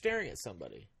little and they're staring at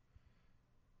somebody?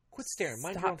 Quit staring.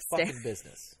 Mind your own fucking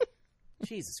business.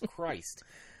 Jesus Christ!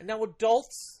 And now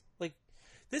adults, like,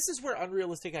 this is where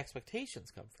unrealistic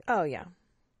expectations come from. Oh yeah,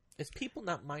 it's people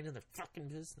not minding their fucking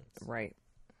business. Right.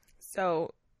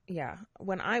 So. Yeah,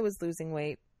 when I was losing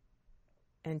weight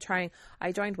and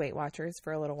I joined Weight Watchers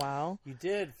for a little while. You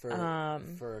did for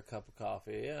a cup of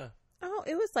coffee, yeah. Oh,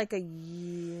 it was like a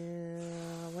year.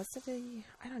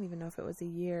 I don't even know if it was a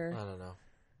year. I don't know.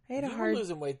 I had a you hard... were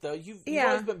losing weight, though. You've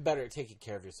always been better at taking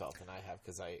care of yourself than I have,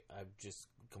 because I'm just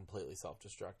completely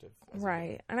self-destructive.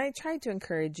 Right. And I tried to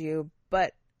encourage you,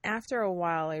 but after a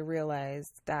while I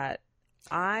realized that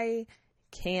I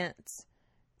can't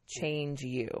change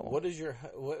you. What is your...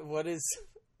 What is...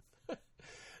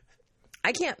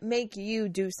 I can't make you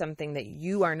do something that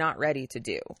you are not ready to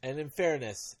do. And in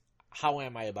fairness, how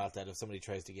am I about that if somebody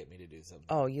tries to get me to do something?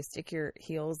 Oh, you stick your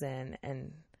heels in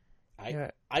and...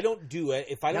 I don't do it.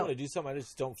 If I don't want to do something, I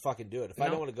just don't fucking do it. If I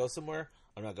don't want to go somewhere,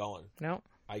 I'm not going. No.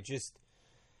 I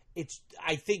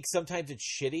think sometimes it's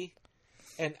shitty.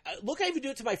 And look, I even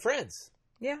do it to my friends.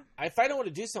 Yeah. If I don't want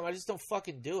to do something, I just don't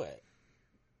fucking do it.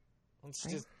 It's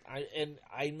just,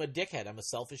 I'm a dickhead. I'm a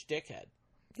selfish dickhead.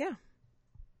 Yeah.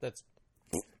 That's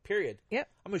period. Yep.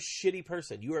 I'm a shitty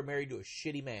person. You are married to a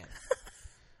shitty man.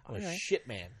 I'm a shit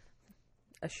man.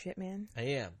 A shit man? I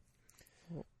am.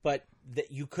 But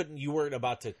that you weren't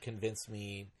about to convince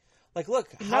me. Like, look,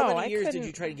 how many years did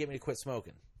you try to get me to quit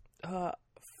smoking?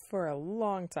 For a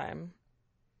long time.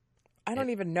 I don't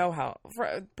even know how.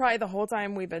 For probably the whole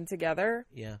time we've been together.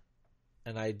 Yeah.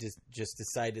 And I just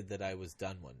decided that I was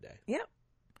done one day. Yep.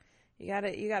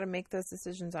 You gotta make those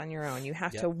decisions on your own. You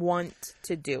have to want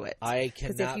to do it. I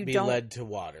cannot be led to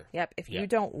water. Yep. If you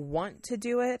don't want to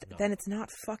do it, then it's not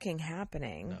fucking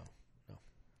happening. No.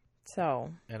 So.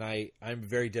 And I'm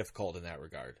very difficult in that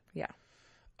regard. Yeah.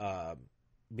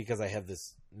 Because I have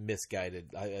this misguided,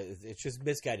 it's just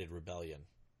misguided rebellion.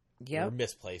 Yeah. Or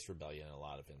misplaced rebellion in a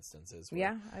lot of instances.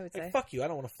 Yeah, I would say. Fuck you. I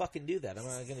don't want to fucking do that. I'm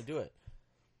not going to do it.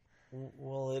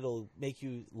 Well, it'll make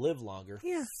you live longer.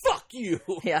 Yeah. Fuck you.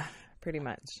 Yeah, pretty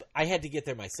much. I had to get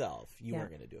there myself. You weren't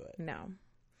going to do it. No.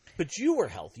 But you were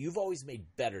healthy. You've always made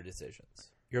better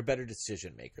decisions. You're a better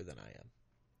decision maker than I am.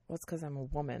 Well, it's because I'm a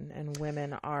woman, and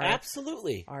women are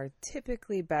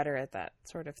typically better at that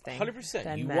sort of thing.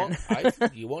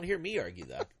 100%. You won't hear me argue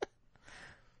that.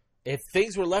 If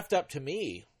things were left up to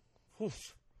me,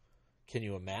 can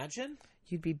you imagine?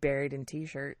 You'd be buried in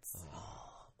t-shirts.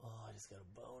 Oh, I just got a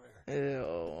boner.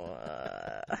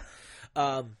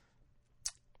 Ew.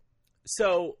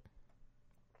 So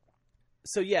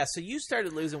you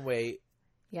started losing weight.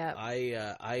 Yeah.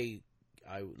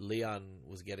 Leon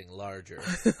was getting larger.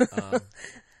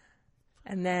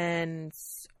 And then,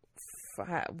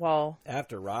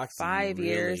 after Roxy, 5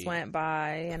 years went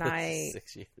by, and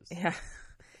 6 years. Yeah.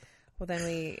 Well, then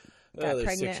we got there's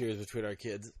pregnant. 6 years between our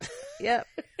kids. Yep.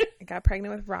 I got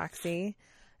pregnant with Roxy.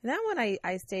 And that one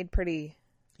I stayed pretty...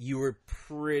 You were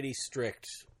pretty strict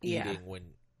eating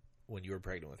when you were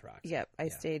pregnant with Roxy. Yep. I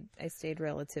stayed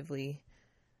relatively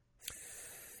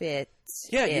fit.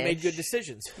 Yeah, you made good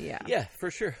decisions. Yeah. Yeah,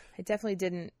 for sure. I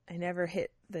never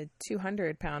hit the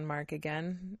 200-pound mark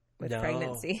again with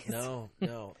pregnancy. No.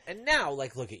 And now,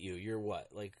 like, look at you. You're what?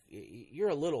 Like, you're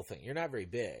a little thing. You're not very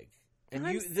big. And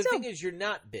the thing is, you're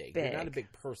not big. You're not a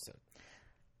big person.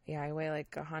 Yeah, I weigh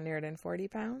like 140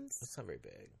 pounds. That's not very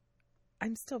big.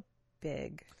 I'm still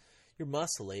big. You're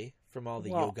muscly from all the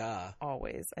yoga.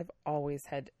 Always. I've always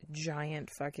had giant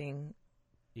fucking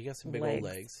You got some big old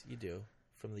legs. You do.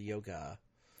 From the yoga.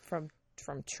 From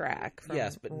track. From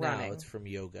yes, but running. Now it's from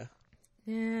yoga.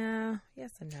 Yeah.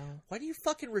 Yes and no. Why do you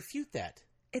fucking refute that?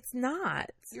 It's not.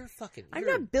 I'm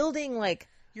not building like...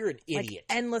 You're an idiot.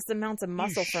 Like endless amounts of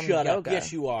muscle from yoga. Shut up.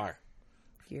 Yes, you are.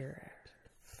 You're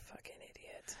a fucking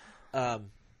idiot.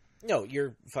 No,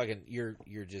 you're fucking...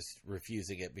 You're just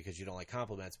refusing it because you don't like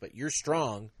compliments, but you're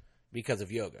strong because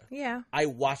of yoga. Yeah. I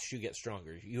watched you get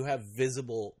stronger. You have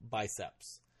visible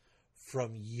biceps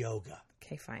from yoga.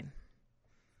 Okay, fine.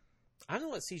 I'm the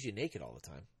one that sees you naked all the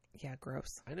time. Yeah,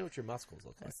 gross. I know what your muscles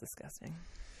look like. That's disgusting.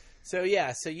 So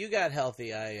you got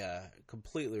healthy. I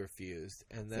completely refused,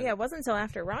 and then it wasn't until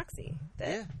after Roxy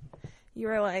that you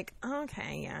were like,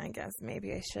 okay, yeah, I guess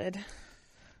maybe I should.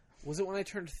 Was it when I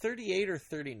turned 38 or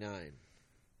 39?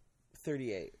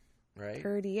 38, right?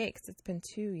 38, because it's been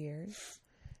 2 years.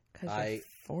 Because you're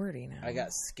 40 now. I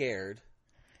got scared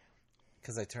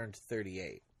because I turned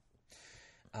 38,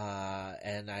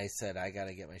 and I said I got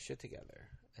to get my shit together.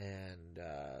 And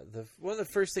one of the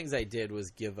first things I did was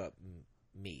give up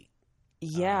meat.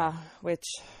 Yeah,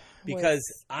 because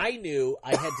I knew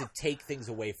I had to take things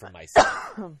away from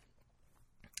myself.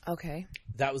 Okay.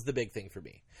 That was the big thing for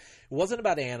me. It wasn't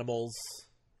about animals.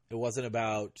 It wasn't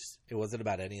about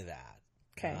any of that.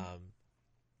 Okay.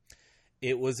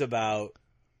 It was about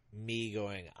me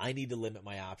going, I need to limit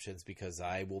my options because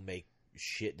I will make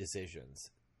shit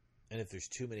decisions. And if there's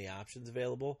too many options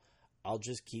available, I'll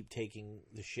just keep taking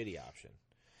the shitty option.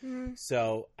 Mm-hmm.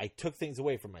 So I took things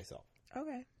away from myself.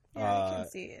 Okay. Yeah, I can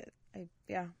see it.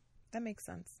 That makes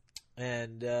sense.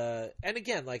 And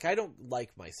again, like, I don't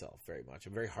like myself very much.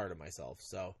 I'm very hard on myself.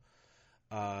 So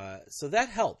that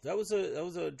helped. That was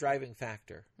a driving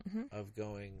factor of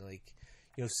going, like,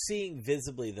 you know, seeing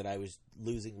visibly that I was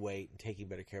losing weight and taking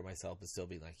better care of myself, but still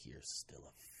being like, you're still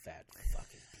a fat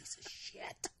fucking piece of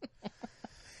shit.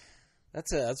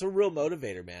 That's a real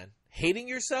motivator, man. Hating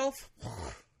yourself,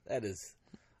 that is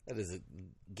a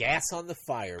gas on the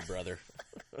fire, brother.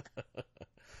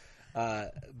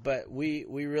 But we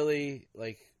really,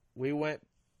 like, we went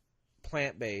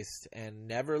plant-based and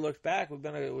never looked back. We've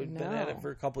been at it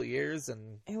for a couple of years,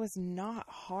 and it was not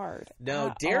hard.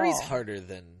 No, dairy's harder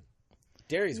than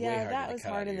dairy's way harder. Yeah, that was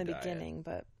hard in the diet. beginning,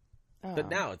 but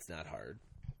now it's not hard.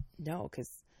 No, because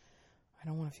I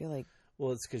don't want to feel like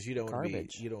it's because you don't want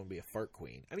garbage. to be a fart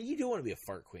queen. I mean, you do want to be a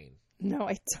fart queen. No,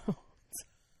 I don't.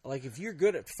 Like, if you're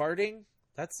good at farting,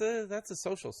 that's a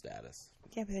social status.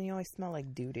 Yeah, but then you always smell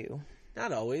like doo-doo.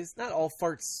 Not always. Not all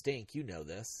farts stink. You know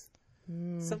this.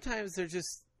 Sometimes they're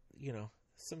just, you know,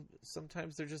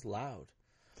 sometimes they're just loud.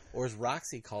 Or as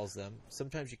Roxy calls them,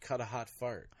 sometimes you cut a hot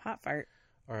fart. Hot fart.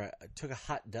 Or took a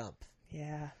hot dump.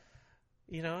 Yeah.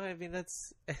 You know, I mean,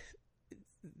 that's...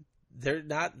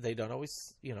 they don't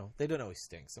always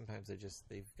stink. Sometimes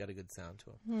they've got a good sound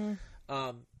to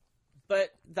them. But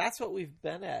that's what we've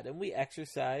been at. And we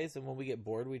exercise, and when we get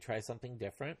bored, we try something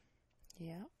different.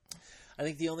 Yeah. I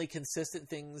think the only consistent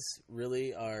things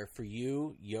really are, for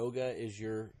you, yoga is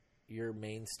your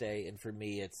mainstay, and for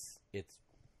me, it's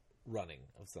running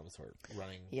of some sort,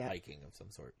 hiking of some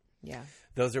sort. Yeah.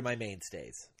 Those are my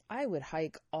mainstays. I would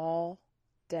hike all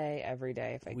day, every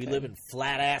day if I could. We live in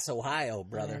flat-ass Ohio,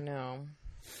 brother. I know.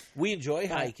 We enjoy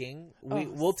hiking.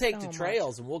 We'll take to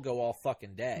trails, and we'll go all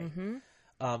fucking day. Mm-hmm.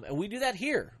 And we do that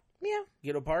here. Yeah.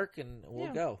 Get a park, and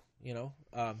we'll go, you know.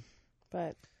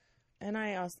 And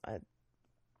I also...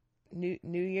 New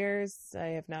Year's,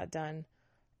 I have not done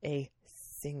a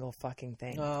single fucking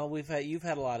thing. Oh, you've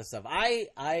had a lot of stuff. I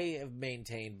have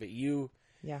maintained, but you've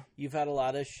had a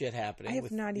lot of shit happening. I have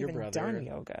with not your even brother. done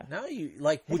yoga. No,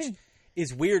 which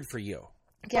is weird for you.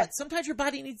 Yeah. But sometimes your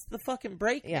body needs the fucking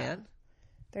break, man.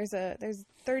 There's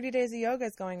 30 days of yoga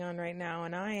going on right now,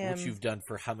 and I am... Which you've done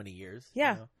for how many years?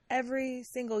 Yeah, every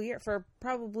single year for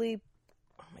probably...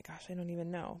 Oh my gosh, I don't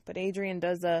even know. But Adrian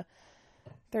does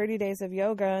 30 days of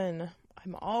yoga, and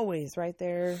I'm always right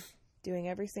there doing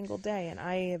every single day. And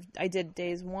I did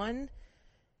days 1.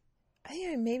 I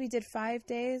think I maybe did 5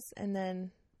 days, and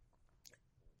then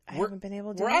I haven't been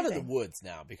able to do anything. We're out of the woods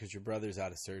now because your brother's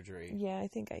out of surgery. Yeah, I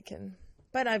think I can.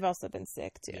 But I've also been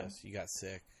sick, too. Yes, you got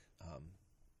sick.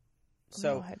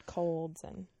 I had colds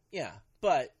and... Yeah,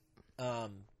 but...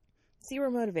 zero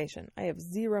motivation. I have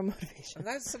zero motivation.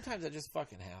 And sometimes that just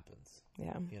fucking happens.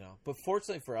 Yeah. You know, but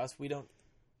fortunately for us, we don't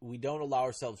allow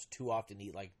ourselves too often to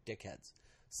eat like dickheads.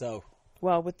 So,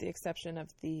 well, with the exception of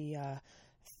the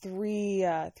three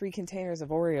containers of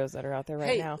Oreos that are out there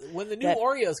right now. When the new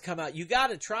Oreos come out, you got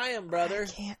to try them, brother.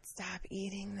 I can't stop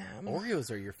eating them. Oreos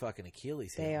are your fucking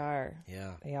Achilles heel. They are.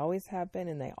 Yeah. They always have been,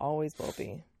 and they always will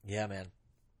be. Yeah, man.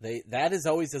 That is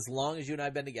always, as long as you and I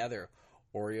have been together,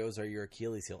 Oreos are your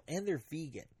Achilles heel, and they're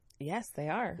vegan. Yes, they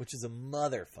are. Which is a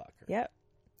motherfucker. Yep.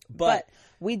 But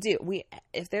we do.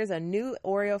 If there's a new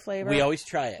Oreo flavor, we always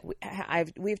try it.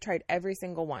 We've tried every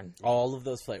single one. All of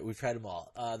those flavors. We've tried them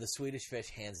all. The Swedish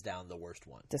Fish, hands down, the worst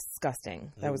one.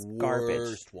 Disgusting. That was garbage. The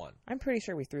worst one. I'm pretty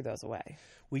sure we threw those away.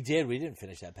 We did. We didn't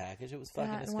finish that package. It was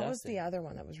fucking disgusting. What was the other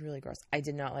one that was really gross? I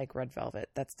did not like red velvet.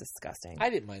 That's disgusting. I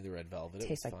didn't mind the red velvet. It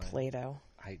tastes like fine. Play-Doh.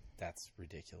 That's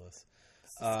ridiculous.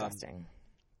 It's disgusting.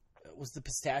 Was the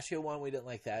pistachio one? We didn't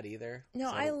like that either. No,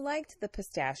 I liked the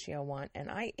pistachio one, and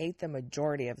I ate the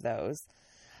majority of those.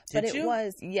 Did but you?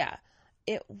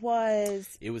 It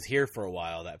was here for a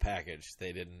while, that package.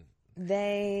 It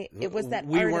was that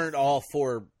we weren't all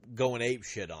for going ape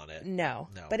shit on it. No.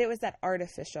 But it was that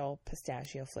artificial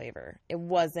pistachio flavor. It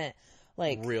wasn't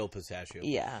like real pistachio.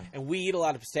 Yeah. And we eat a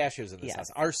lot of pistachios in this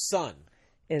house. Our son,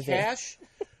 Cash,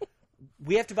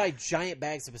 we have to buy giant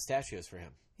bags of pistachios for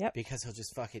him. Yep. Because he'll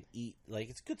just fucking eat. Like,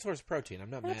 it's a good source of protein.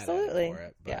 I'm not mad at him for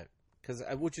it.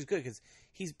 But, which is good because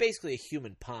he's basically a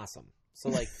human possum. So,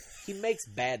 like, he makes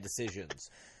bad decisions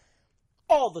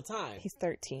all the time. He's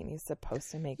 13. He's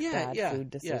supposed to make bad food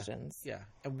decisions. Yeah.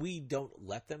 And we don't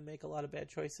let them make a lot of bad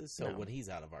choices. So when he's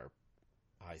out of our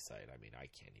eyesight, I mean, I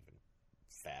can't even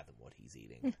fathom what he's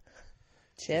eating.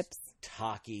 Chips. Just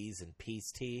Takis and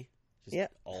peace tea. Just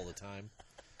all the time.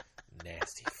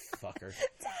 Nasty fucker.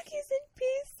 Takis and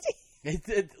peace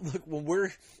tea. Look,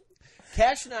 when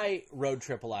Cash and I road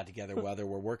trip a lot together, whether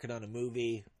we're working on a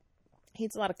movie. He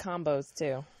eats a lot of combos,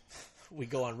 too. We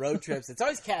go on road trips. It's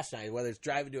always Cash and I, whether it's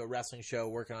driving to a wrestling show,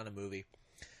 working on a movie.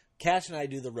 Cash and I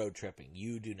do the road tripping.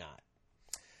 You do not.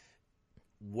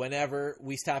 Whenever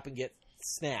we stop and get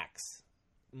snacks,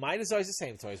 mine is always the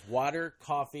same. It's always water,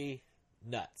 coffee,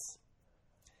 nuts.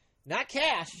 Not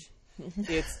Cash.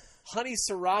 It's honey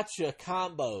sriracha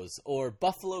combos or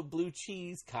buffalo blue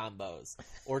cheese combos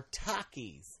or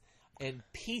Takis and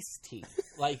peace tea.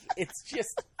 Like, it's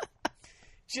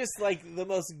just like the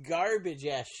most garbage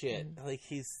ass shit. Like,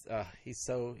 he's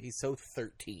so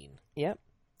 13. Yep.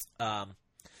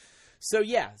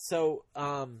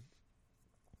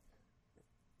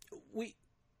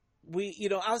 We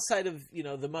outside of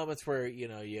the moments where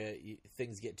you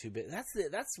things get too big.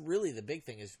 That's really the big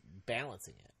thing, is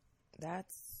balancing it.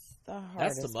 That's the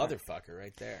hardest. That's the motherfucker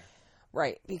right there.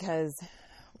 Right, because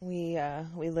we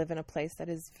live in a place that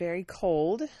is very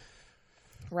cold.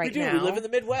 Right now, we live in the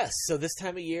Midwest, so this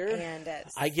time of year, and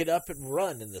I get up and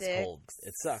run in this cold.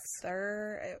 It sucks.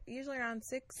 Usually around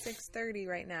 6:30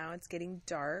 right now. It's getting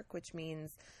dark, which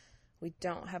means we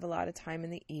don't have a lot of time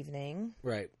in the evening.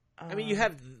 Right. I mean, you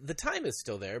have the time is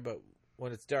still there, but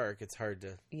when it's dark, it's hard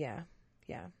to. Yeah.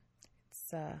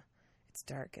 It's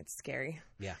dark. It's scary.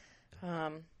 Yeah.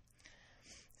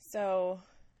 So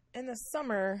in the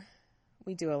summer,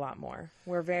 we do a lot more.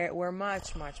 We're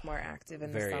much more active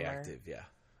in the summer. Very active, yeah.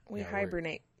 We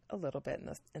hibernate a little bit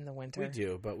in the winter. We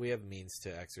do, but we have means to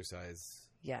exercise.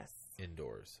 Yes.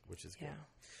 Indoors, which is good.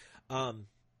 Yeah.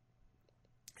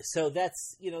 So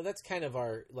that's kind of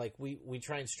our, like, we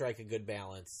try and strike a good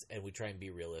balance, and we try and be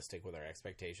realistic with our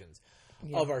expectations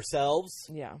of ourselves.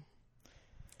 Yeah.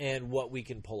 And what we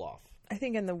can pull off. I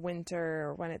think in the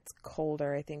winter, when it's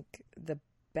colder, I think the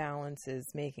balance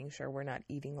is making sure we're not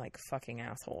eating like fucking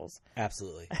assholes.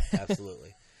 Absolutely.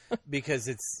 Because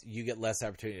you get less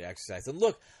opportunity to exercise. And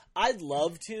look, I'd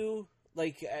love to,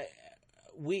 like,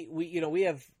 we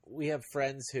have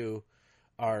friends who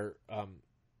are,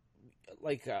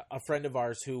 like a friend of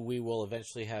ours who we will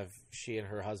eventually have, she and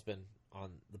her husband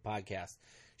on the podcast.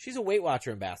 She's a Weight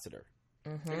Watcher ambassador,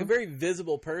 like a very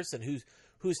visible person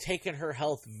who's taken her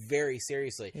health very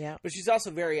seriously. Yeah, but she's also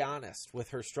very honest with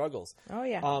her struggles. Oh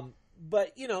yeah.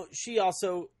 But she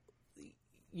also,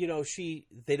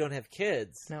 they don't have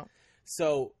kids. No.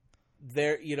 So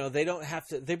they don't have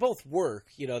to. They both work.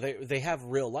 They have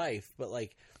real life, but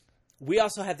like we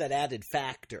also have that added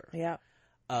factor. Yeah.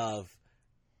 Of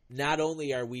not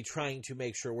only are we trying to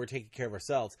make sure we're taking care of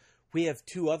ourselves, we have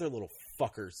two other little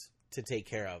fuckers to take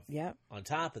care of. Yeah. On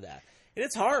top of that, and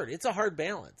it's hard. It's a hard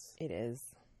balance. It is.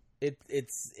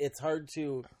 It's hard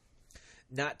to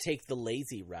not take the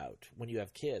lazy route when you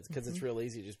have kids, because it's real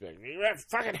easy to just be like, you have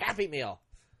a fucking Happy Meal.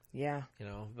 Yeah.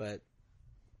 But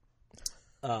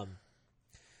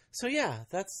so yeah,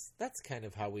 that's kind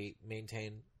of how we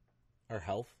maintain our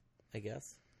health, I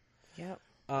guess. Yep.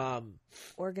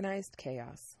 Organized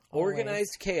chaos.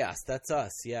 Organized chaos. That's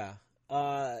us. Yeah.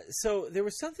 So there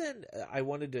was something I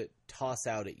wanted to toss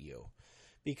out at you,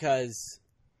 because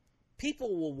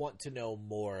people will want to know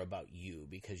more about you,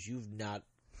 because you've not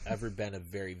ever been a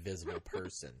very visible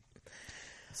person.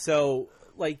 So,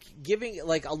 like,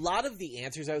 a lot of the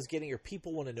answers I was getting are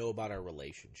people want to know about our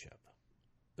relationship.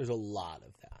 There's a lot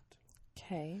of that.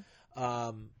 Okay.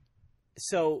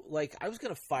 So, like, I was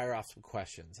going to fire off some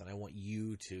questions, and I want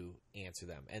you to answer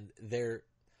them. And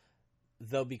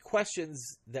there'll be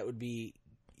questions that would be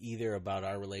either about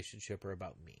our relationship or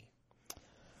about me.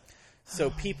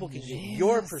 So people can get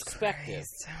your perspective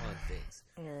on things.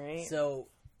 All right. So,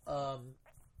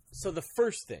 the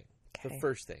first thing,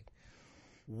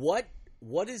 what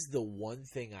is the one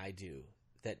thing I do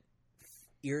that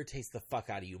irritates the fuck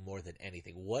out of you more than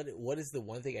anything? What is the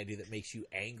one thing I do that makes you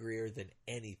angrier than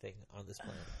anything on this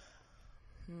planet?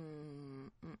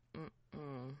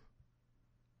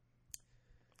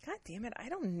 God damn it! I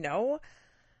don't know.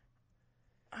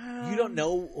 You don't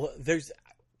know?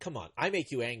 Come on, I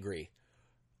make you angry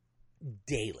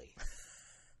daily.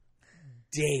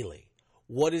 Daily.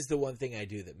 What is the one thing I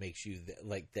do that makes you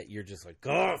that you're just like,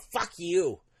 oh, fuck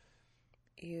you?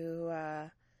 You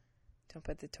don't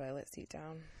put the toilet seat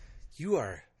down. You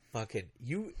are fucking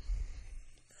you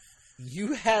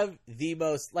have the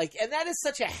most, like, and that is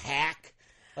such a hack,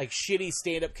 like, shitty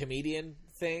stand-up comedian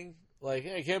thing. Like,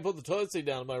 hey, I can't put the toilet seat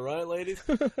down. Am I right, ladies?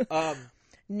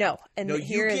 No. And no,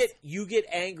 you get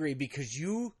angry because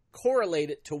you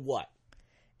correlate it to what?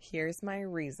 Here's my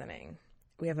reasoning.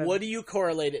 What do you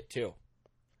correlate it to?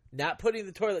 Not putting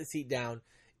the toilet seat down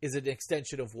is an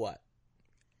extension of what?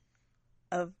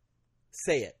 Of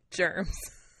say it. Germs.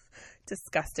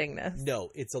 disgustingness. No,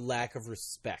 it's a lack of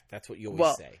respect. That's what you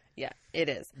always say. Yeah, it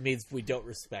is. It means we don't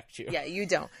respect you. Yeah, you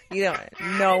don't. You don't.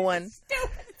 No one.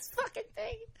 Stupid fucking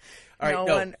thing. All right,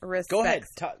 no one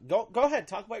respects. Go ahead. Go ahead.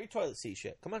 Talk about your toilet seat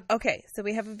shit. Come on. Okay, so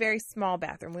we have a very small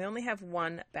bathroom. We only have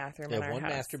one bathroom in our house. We have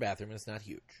one master bathroom, and it's not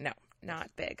huge. No, not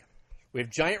big. We have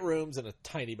giant rooms and a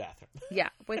tiny bathroom. Yeah,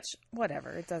 which, whatever.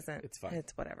 It doesn't. It's fine.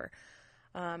 It's whatever.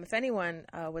 If anyone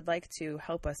would like to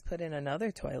help us put in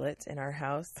another toilet in our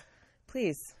house,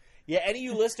 please. Yeah, any of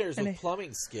you listeners with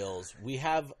plumbing skills, we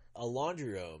have a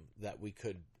laundry room that we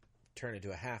could turn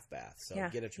into a half bath. So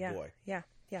get at your boy. Yeah.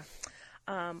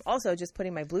 Also, just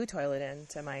putting my blue toilet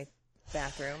into my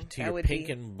bathroom. To your pink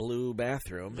and blue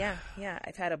bathroom. Yeah.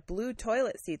 I've had a blue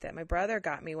toilet seat that my brother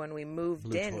got me when we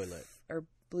moved in.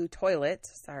 Blue toilet,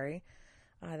 sorry.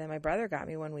 That my brother got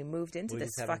me when we moved into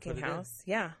this fucking house.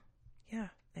 Yeah.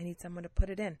 I need someone to put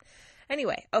it in.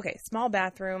 Anyway, okay, small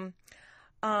bathroom.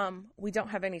 We don't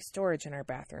have any storage in our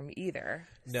bathroom either.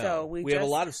 No, so we have a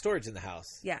lot of storage in the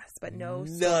house. Yes, but no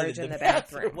storage in the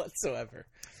bathroom whatsoever.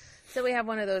 So we have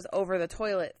one of those over the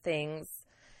toilet things,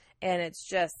 and it's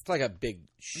like a big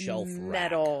shelf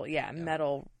metal,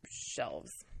 metal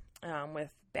shelves with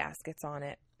baskets on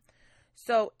it.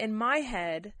 So in my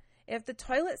head, if the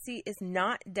toilet seat is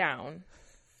not down,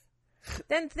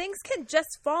 then things can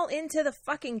just fall into the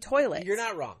fucking toilet. You're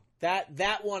not wrong.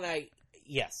 That one,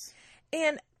 yes.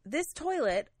 And this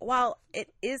toilet, while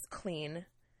it is clean,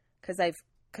 because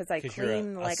I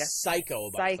clean like a psycho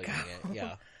about cleaning it.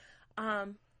 Yeah.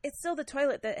 It's still the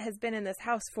toilet that has been in this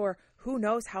house for who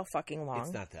knows how fucking long.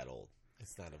 It's not that old.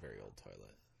 It's not a very old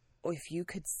toilet. Oh, if you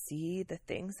could see the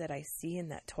things that I see in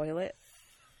that toilet,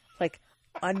 like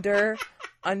under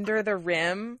the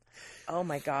rim. Oh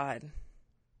my God.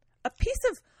 A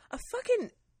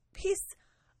fucking piece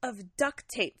of duct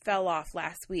tape fell off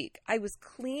last week. I was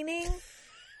cleaning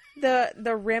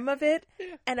the rim of it,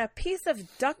 and a piece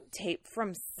of duct tape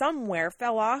from somewhere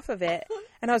fell off of it,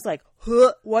 and I was like,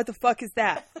 huh, what the fuck is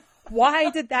that?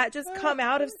 Why did that just come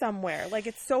out of somewhere? Like,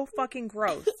 it's so fucking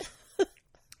gross.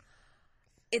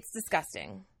 It's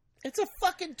disgusting. It's a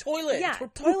fucking toilet. Yeah,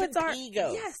 toilets are.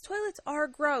 Yes, toilets are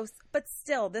gross, but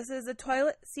still, this is a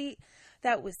toilet seat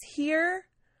that was here.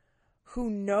 Who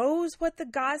knows what the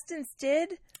Gostons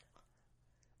did?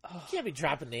 You can't be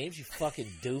dropping names, you fucking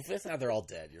doofus. Now they're all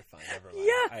dead. You're fine. Never mind.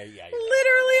 Yeah,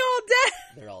 literally all dead.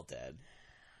 They're all dead.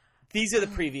 These are the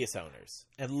previous owners,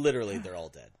 and literally they're all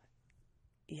dead.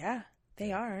 Yeah,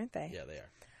 they are, aren't they? Yeah, they are.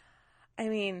 I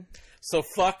mean, so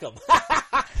fuck them.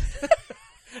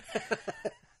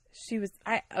 She was.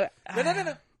 No.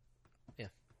 Yeah.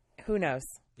 Who knows?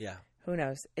 Yeah. Who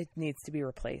knows? It needs to be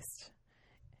replaced.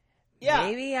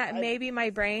 Yeah. Maybe my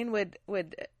brain would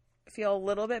feel a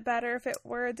little bit better if it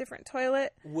were a different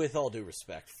toilet. With all due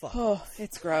respect, fuck. Oh,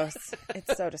 it's gross.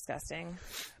 It's so disgusting.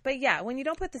 But yeah, when you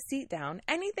don't put the seat down,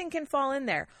 anything can fall in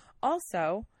there.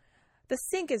 Also, the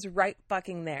sink is right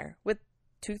fucking there with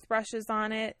toothbrushes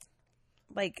on it.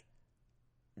 Like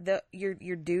your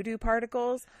doo-doo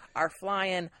particles are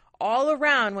flying all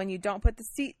around when you don't put the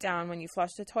seat down when you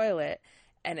flush the toilet,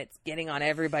 and it's getting on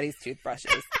everybody's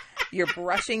toothbrushes. You're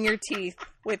brushing your teeth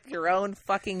with your own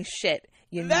fucking shit.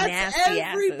 You nasty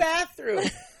every asses. bathroom.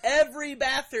 Every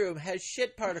bathroom has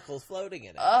shit particles floating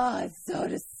in it. Oh, it's so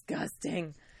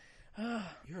disgusting.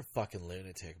 You're a fucking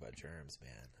lunatic about germs,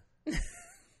 man.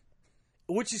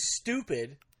 Which is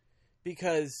stupid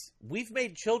because we've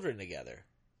made children together.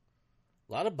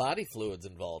 A lot of body fluids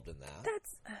involved in that.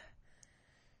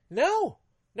 No,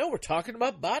 we're talking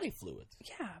about body fluids.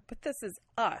 Yeah, but this is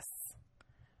us.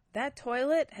 That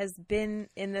toilet has been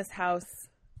in this house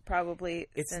probably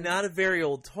It's not a very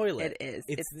old toilet. It is.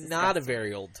 It's not a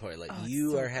very old toilet. Oh,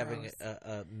 you so are having gross.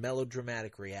 a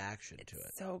melodramatic reaction to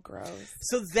it. So gross.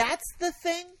 So that's the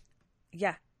thing?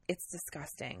 Yeah, it's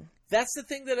disgusting. That's the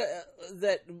thing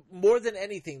that more than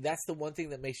anything, that's the one thing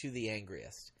that makes you the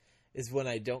angriest, is when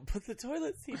I don't put the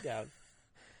toilet seat down.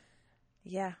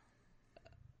 Yeah.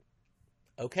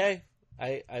 Okay.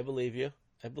 I believe you.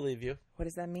 I believe you. What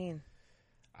does that mean?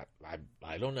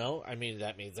 I don't know. I mean,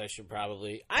 that means I should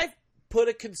probably... I've put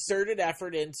a concerted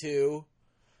effort into...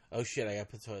 Oh, shit, I got to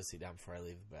put the toilet seat down before I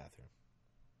leave the bathroom.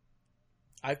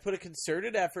 I've put a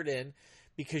concerted effort in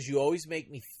because you always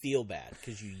make me feel bad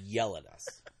because you yell at us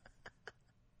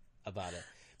about it.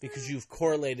 Because you've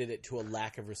correlated it to a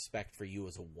lack of respect for you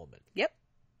as a woman. Yep.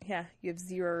 Yeah, you have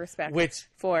zero respect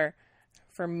for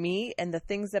me and the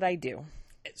things that I do.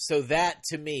 So that,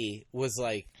 to me, was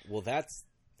like, well, that's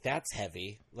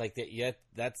heavy. Like that. Yeah,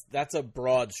 that's a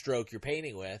broad stroke you're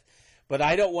painting with. But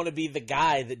I don't want to be the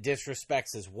guy that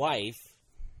disrespects his wife.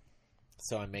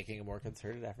 So I'm making a more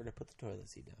concerted effort to put the toilet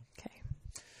seat down. Okay.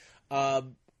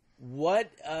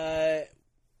 What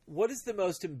is the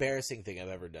most embarrassing thing I've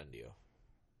ever done to you?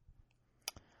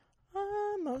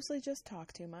 Mostly just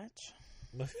talk too much.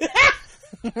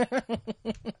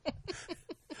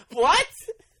 What?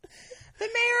 The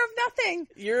mayor of nothing.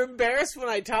 You're embarrassed when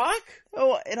I talk?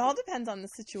 Oh, it all depends on the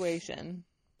situation.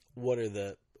 What are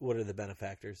the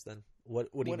benefactors then?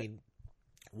 What do you mean?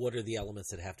 What are the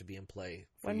elements that have to be in play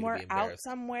for when you we're to be embarrassed?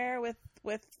 out somewhere with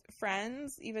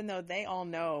friends, even though they all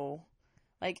know,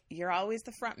 like, you're always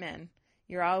the front man.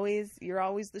 You're always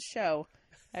the show.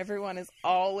 Everyone is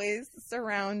always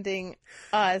surrounding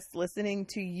us, listening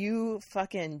to you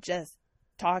fucking just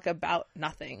talk about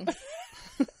nothing.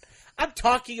 I'm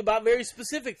talking about very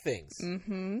specific things.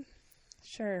 Mm-hmm.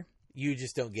 Sure. You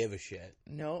just don't give a shit.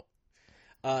 Nope.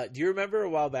 Do you remember a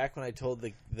while back when I told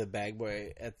the bag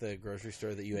boy at the grocery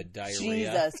store that you had diarrhea?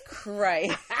 Jesus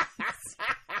Christ.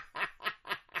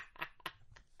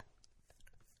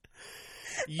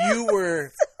 You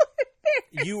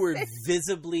were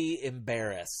visibly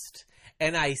embarrassed.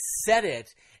 And I said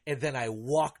it, and then I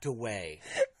walked away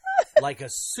like a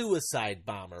suicide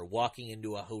bomber walking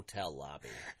into a hotel lobby.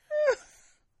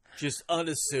 Just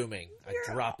unassuming. I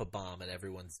drop a bomb and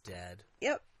everyone's dead.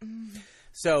 Yep.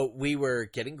 So we were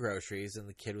getting groceries, and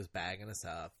the kid was bagging us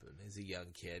up. And he's a young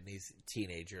kid, and he's a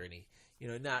teenager, and he,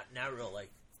 not real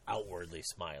like outwardly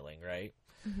smiling, right?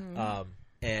 Mm-hmm.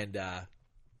 And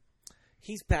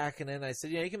he's packing in. I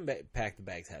said, you can pack the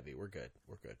bags heavy. We're good.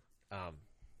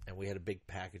 And we had a big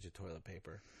package of toilet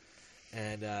paper,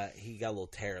 and he got a little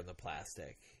tear in the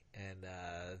plastic. And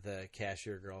the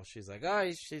cashier girl, she's like,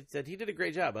 she said he did a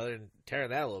great job other than tearing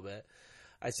that a little bit.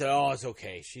 I said, it's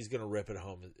okay. She's going to rip it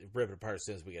apart as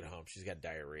soon as we get home. She's got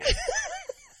diarrhea.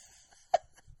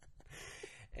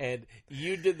 And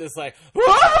you did this like,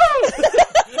 whoa!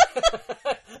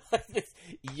 Like this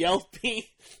yelpy,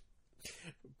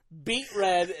 beet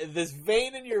red, this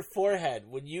vein in your forehead.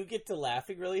 When you get to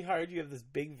laughing really hard, you have this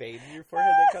big vein in your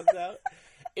forehead that comes out.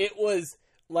 It was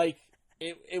like...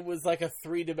 It was like a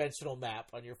 3-dimensional map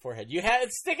on your forehead. You had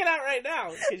it sticking out right now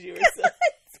because you were so...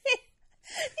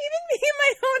 Even me in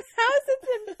my own house, it's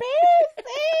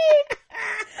embarrassing.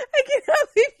 I cannot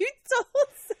believe you told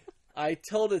I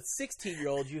told a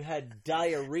 16-year-old you had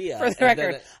diarrhea. For the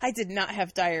record, I did not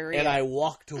have diarrhea. And I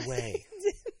walked away.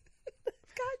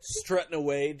 Strutting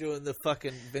away, doing the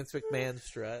fucking Vince McMahon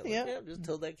strut. Like, Yep. Just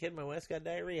told that kid my wife's got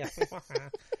diarrhea.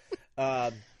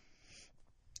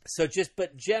 So in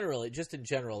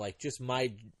general, like just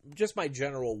my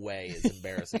general way is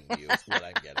embarrassing to you is what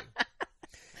I'm getting.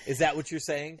 Is that what you're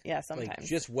saying? Yeah, sometimes. Like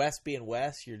just Wes being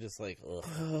Wes, you're just like, ugh,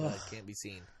 that can't be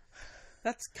seen.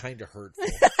 That's kind of hurtful.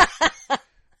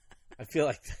 I feel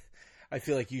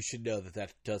like you should know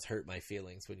that does hurt my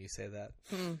feelings when you say that.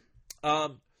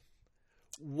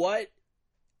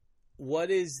 What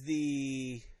is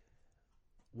the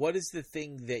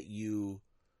thing that you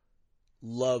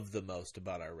love the most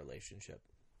about our relationship?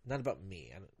 Not about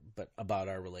me, but about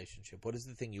our relationship. What is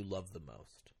the thing you love the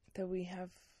most? That we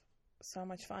have so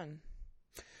much fun.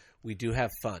 We do have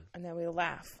fun. And that we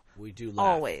laugh. We do laugh.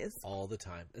 Always. All the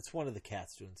time. It's one of the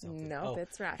cats doing something. No,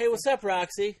 that's Roxy. Hey, what's up,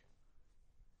 Roxy?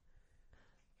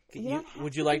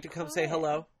 Would you like to come say quiet.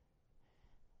 hello?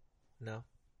 No?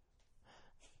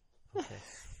 Okay.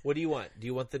 What do you want? Do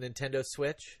you want the Nintendo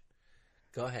Switch?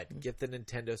 Go ahead. Get the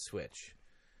Nintendo Switch.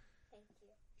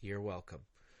 You're welcome.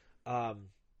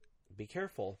 Be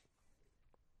careful.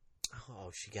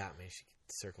 Oh, she got me. She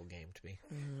circle gamed me.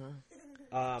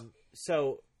 Mm-hmm.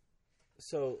 So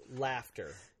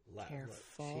laughter.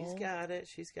 Careful.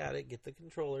 She's got it. Get the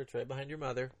controller. It's right behind your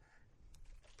mother.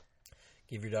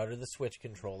 Give your daughter the Switch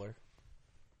controller.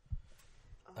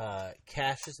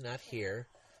 Cash is not here,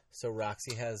 so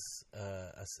Roxy has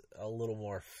a little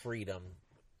more freedom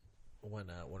when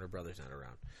her brother's not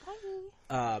around.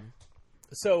 Hi.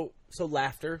 So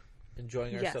laughter,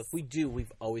 enjoying Yes. ourselves.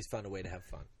 We've always found a way to have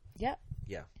fun. Yep.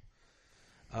 Yeah.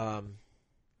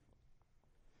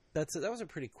 That was a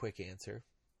pretty quick answer.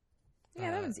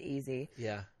 Yeah, that was easy.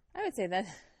 Yeah. I would say that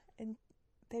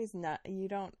you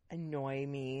don't annoy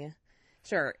me.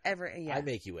 Sure, yeah. I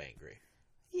make you angry.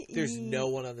 There's no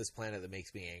one on this planet that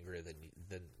makes me angrier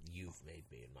than you've made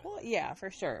me in my life. Yeah,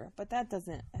 for sure. But that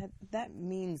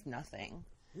means nothing.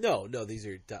 No, these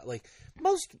are like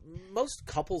most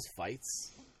couples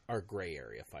fights are gray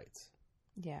area fights.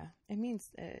 Yeah, it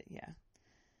means yeah.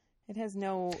 It has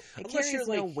no. It Unless carries you're,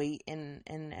 no like- weight in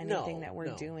anything that we're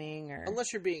no. doing, or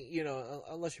Unless you're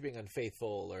being,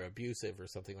 unfaithful or abusive or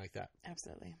something like that.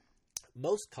 absolutely.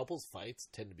 Most couples fights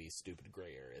tend to be stupid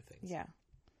gray area things. Yeah.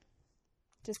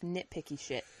 Just nitpicky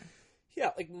shit.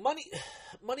 Yeah, like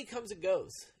money comes and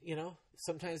goes, you know?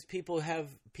 Sometimes people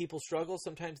struggle,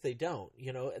 sometimes they don't,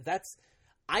 you know?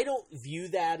 I don't view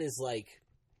that as like,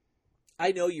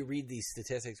 I know you read these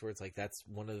statistics where it's like, that's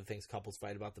one of the things couples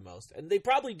fight about the most. And they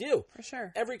probably do. For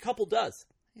sure. Every couple does.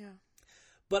 Yeah.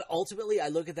 But ultimately, I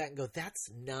look at that and go, that's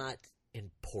not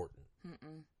important.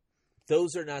 Mm-mm.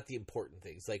 Those are not the important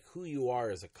things. Like who you are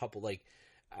as a couple, like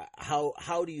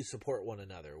how do you support one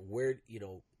another? Where, you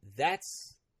know,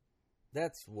 that's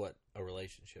what a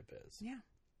relationship is. Yeah.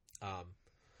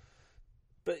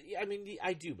 But I mean,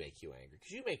 I do make you angry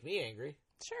because you make me angry.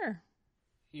 Sure.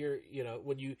 You know,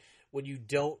 when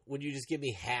you just give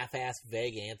me half-assed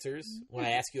vague answers when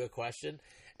I ask you a question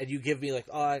and you give me like,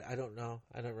 oh, I don't know.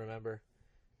 I don't remember.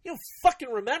 You don't fucking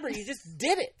remember. You just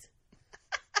did it.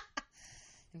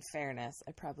 In fairness,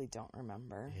 I probably don't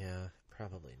remember. Yeah,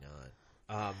 probably not.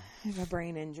 I have a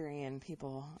brain injury and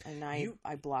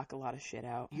I block a lot of shit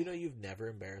out. You know, you've never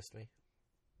embarrassed me.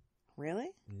 Really?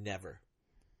 Never.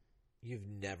 You've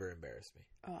never embarrassed me.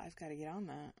 Oh, I've got to get on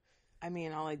that. I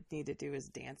mean, all I need to do is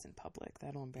dance in public.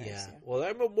 That'll embarrass you.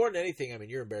 Well, more than anything, I mean,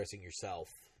 you're embarrassing yourself.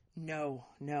 No.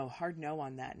 Hard no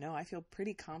on that. No, I feel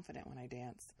pretty confident when I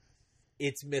dance.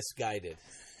 It's misguided.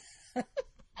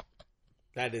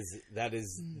 That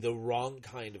is the wrong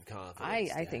kind of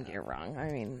confidence. I think you're wrong.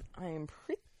 I mean, I am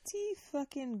pretty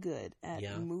fucking good at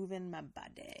moving my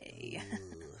body.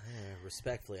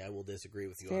 Respectfully, I will disagree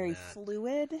with you on very that.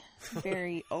 Fluid,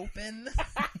 very open.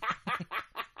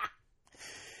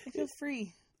 I feel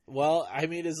free. Well, I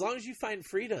mean, as long as you find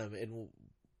freedom in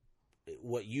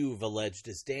what you've alleged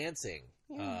is dancing,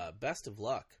 best of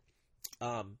luck.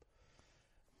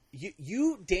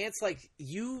 You dance like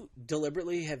you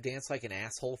deliberately have danced like an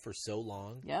asshole for so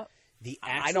long. Yep. The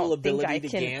actual ability to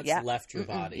dance left your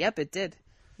body. Yep, it did.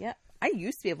 Yep. I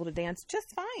used to be able to dance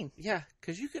just fine. Yeah,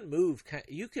 because you can move.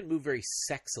 You can move very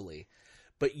sexily,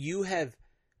 but you have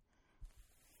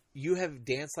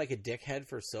danced like a dickhead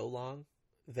for so long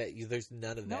that there's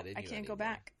none of that in you. I can't anymore. go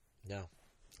back. No,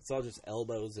 it's all just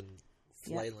elbows and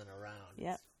flailing around.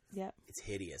 Yep. It's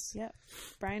hideous. Yep.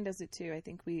 Brian does it too. I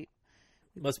think we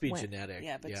must be genetic.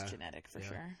 Yeah, but it's genetic for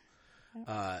sure.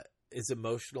 Yep. Is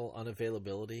emotional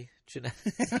unavailability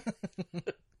genetic?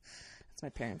 It's my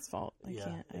parents' fault. I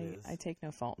can't. I take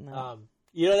no fault in that.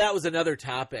 You know, that was another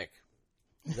topic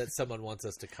that someone wants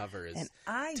us to cover is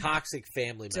toxic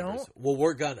family members. Well,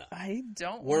 we're gonna. I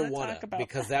don't want to talk about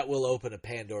because that will open a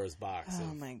Pandora's box.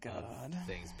 Oh my god, of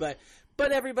things. But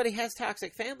everybody has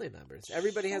toxic family members.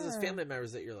 Everybody has those family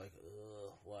members that you're like,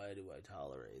 ugh, why do I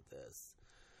tolerate this?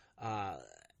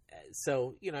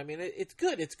 So you know, I mean, it's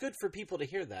good. It's good for people to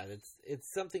hear that.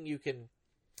 It's something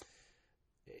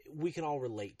we can all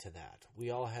relate to that.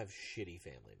 We all have shitty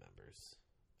family members.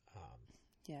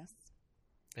 Yes.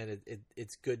 And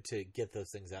it's good to get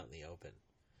those things out in the open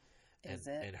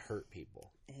and hurt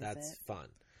people. That's fun.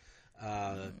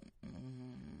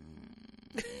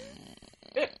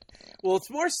 Well,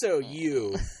 it's more so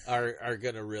you are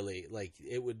going to really like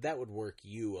that would work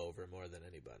you over more than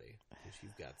anybody because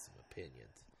you've got some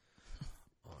opinions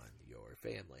on your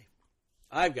family.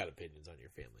 I've got opinions on your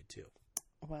family too.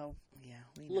 Well, yeah.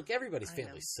 Look, everybody's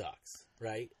family sucks,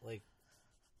 right? Like,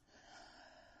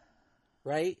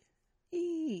 right?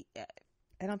 I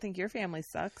don't think your family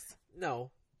sucks.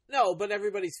 No, but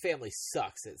everybody's family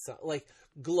sucks. It's like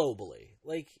globally.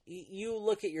 Like you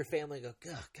look at your family and go,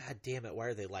 oh, God damn it, why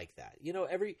are they like that? You know,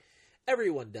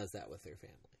 everyone does that with their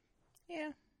family.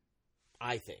 Yeah,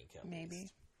 I think maybe.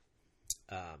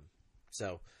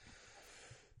 So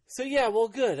yeah. Well,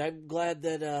 good. I'm glad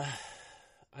that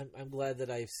I'm glad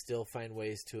that I still find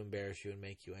ways to embarrass you and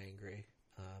make you angry.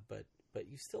 But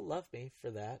you still love me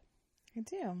for that. I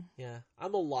do. Yeah,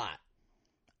 I'm a lot.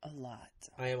 A lot.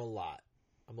 I am a lot.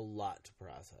 I'm a lot to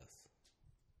process.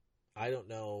 I don't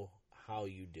know how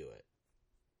you do it.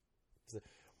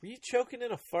 Were you choking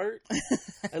in a fart?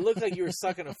 It looked like you were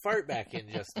sucking a fart back in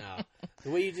just now.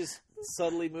 The way you just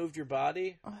subtly moved your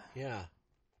body. Yeah.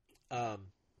 I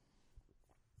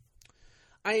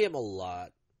am a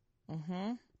lot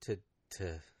to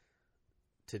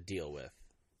deal with.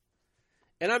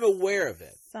 And I'm aware of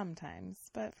it. Sometimes,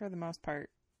 but for the most part,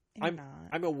 I'm not.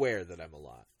 I'm aware that I'm a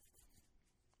lot.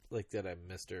 Like that I'm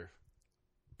Mr.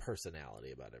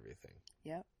 Personality about everything.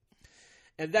 Yep.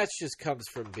 And that just comes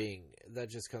from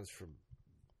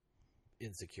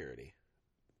insecurity.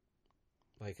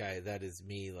 Like that is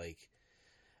me. Like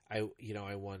I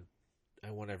want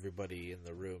everybody in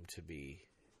the room to be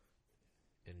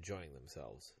enjoying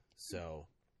themselves. So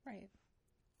right.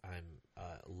 I'm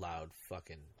a loud,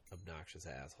 fucking, obnoxious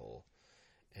asshole,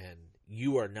 and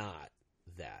you are not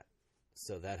that.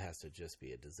 So that has to just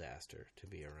be a disaster to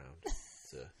be around.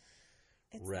 It's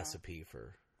a recipe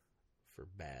for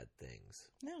bad things.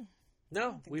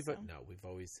 No, we've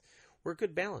we're a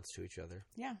good balance to each other.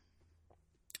 Yeah.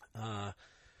 I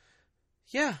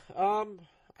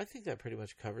think that pretty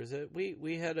much covers it.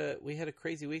 We had a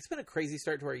crazy week. It's been a crazy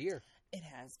start to our year. It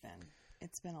has been.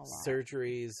 It's been a lot.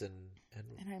 Surgeries and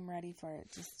I'm ready for it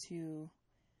just to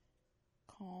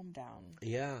calm down.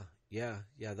 Yeah.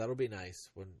 That'll be nice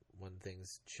when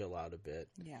things chill out a bit.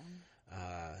 Yeah.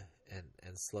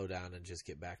 And slow down and just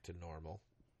get back to normal.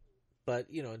 But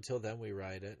until then, we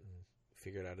ride it and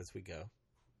figure it out as we go.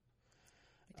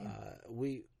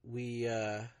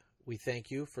 We thank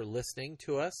you for listening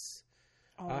to us.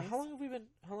 How long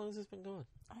has this been going?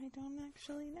 I don't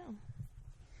actually know.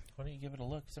 Why don't you give it a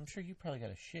look? Because I'm sure you probably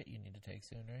got a shit you need to take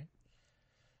soon,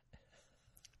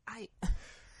 right?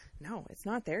 No, it's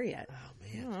not there yet. Oh,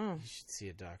 man. You should see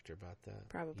a doctor about that.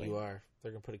 Probably. You are.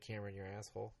 They're going to put a camera in your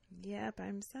asshole. Yep,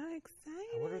 I'm so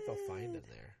excited. I wonder what they'll find in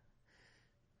there.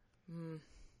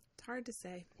 It's hard to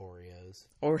say. Oreos.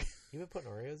 You've been putting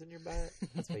Oreos in your butt?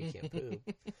 That's why you can't poop.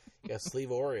 You got to sleeve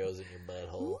Oreos in your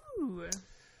butthole. Ooh.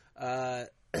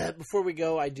 Before we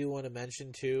go, I do want to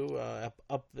mention, too,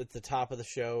 up at the top of the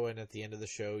show and at the end of the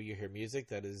show, you hear music.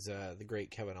 That is the great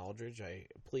Kevin Aldridge.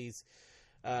 Please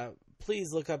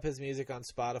look up his music on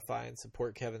Spotify and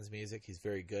support Kevin's music. He's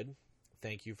very good.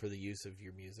 Thank you for the use of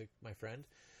your music, my friend.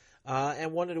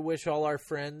 And wanted to wish all our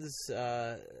friends,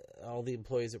 all the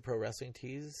employees at Pro Wrestling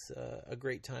Tees, a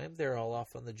great time. They're all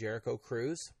off on the Jericho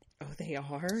cruise. Oh, they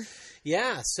are?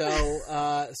 Yeah.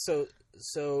 So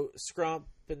Scrump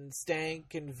and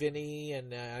Stank and Vinny,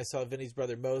 and I saw Vinny's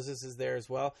brother Moses is there as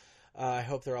well. I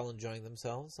hope they're all enjoying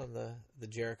themselves on the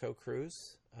Jericho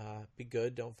cruise. Be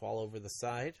good. Don't fall over the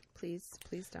side. Please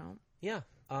don't. Yeah.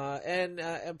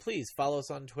 And please follow us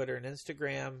on Twitter and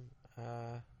Instagram.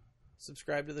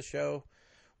 Subscribe to the show.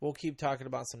 We'll keep talking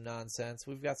about some nonsense.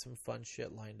 We've got some fun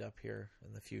shit lined up here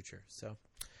in the future. So,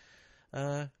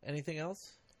 anything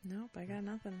else? Nope, I got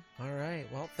nothing. All right.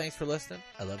 Well, thanks for listening.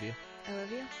 I love you. I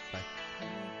love you. Bye.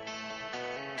 Bye.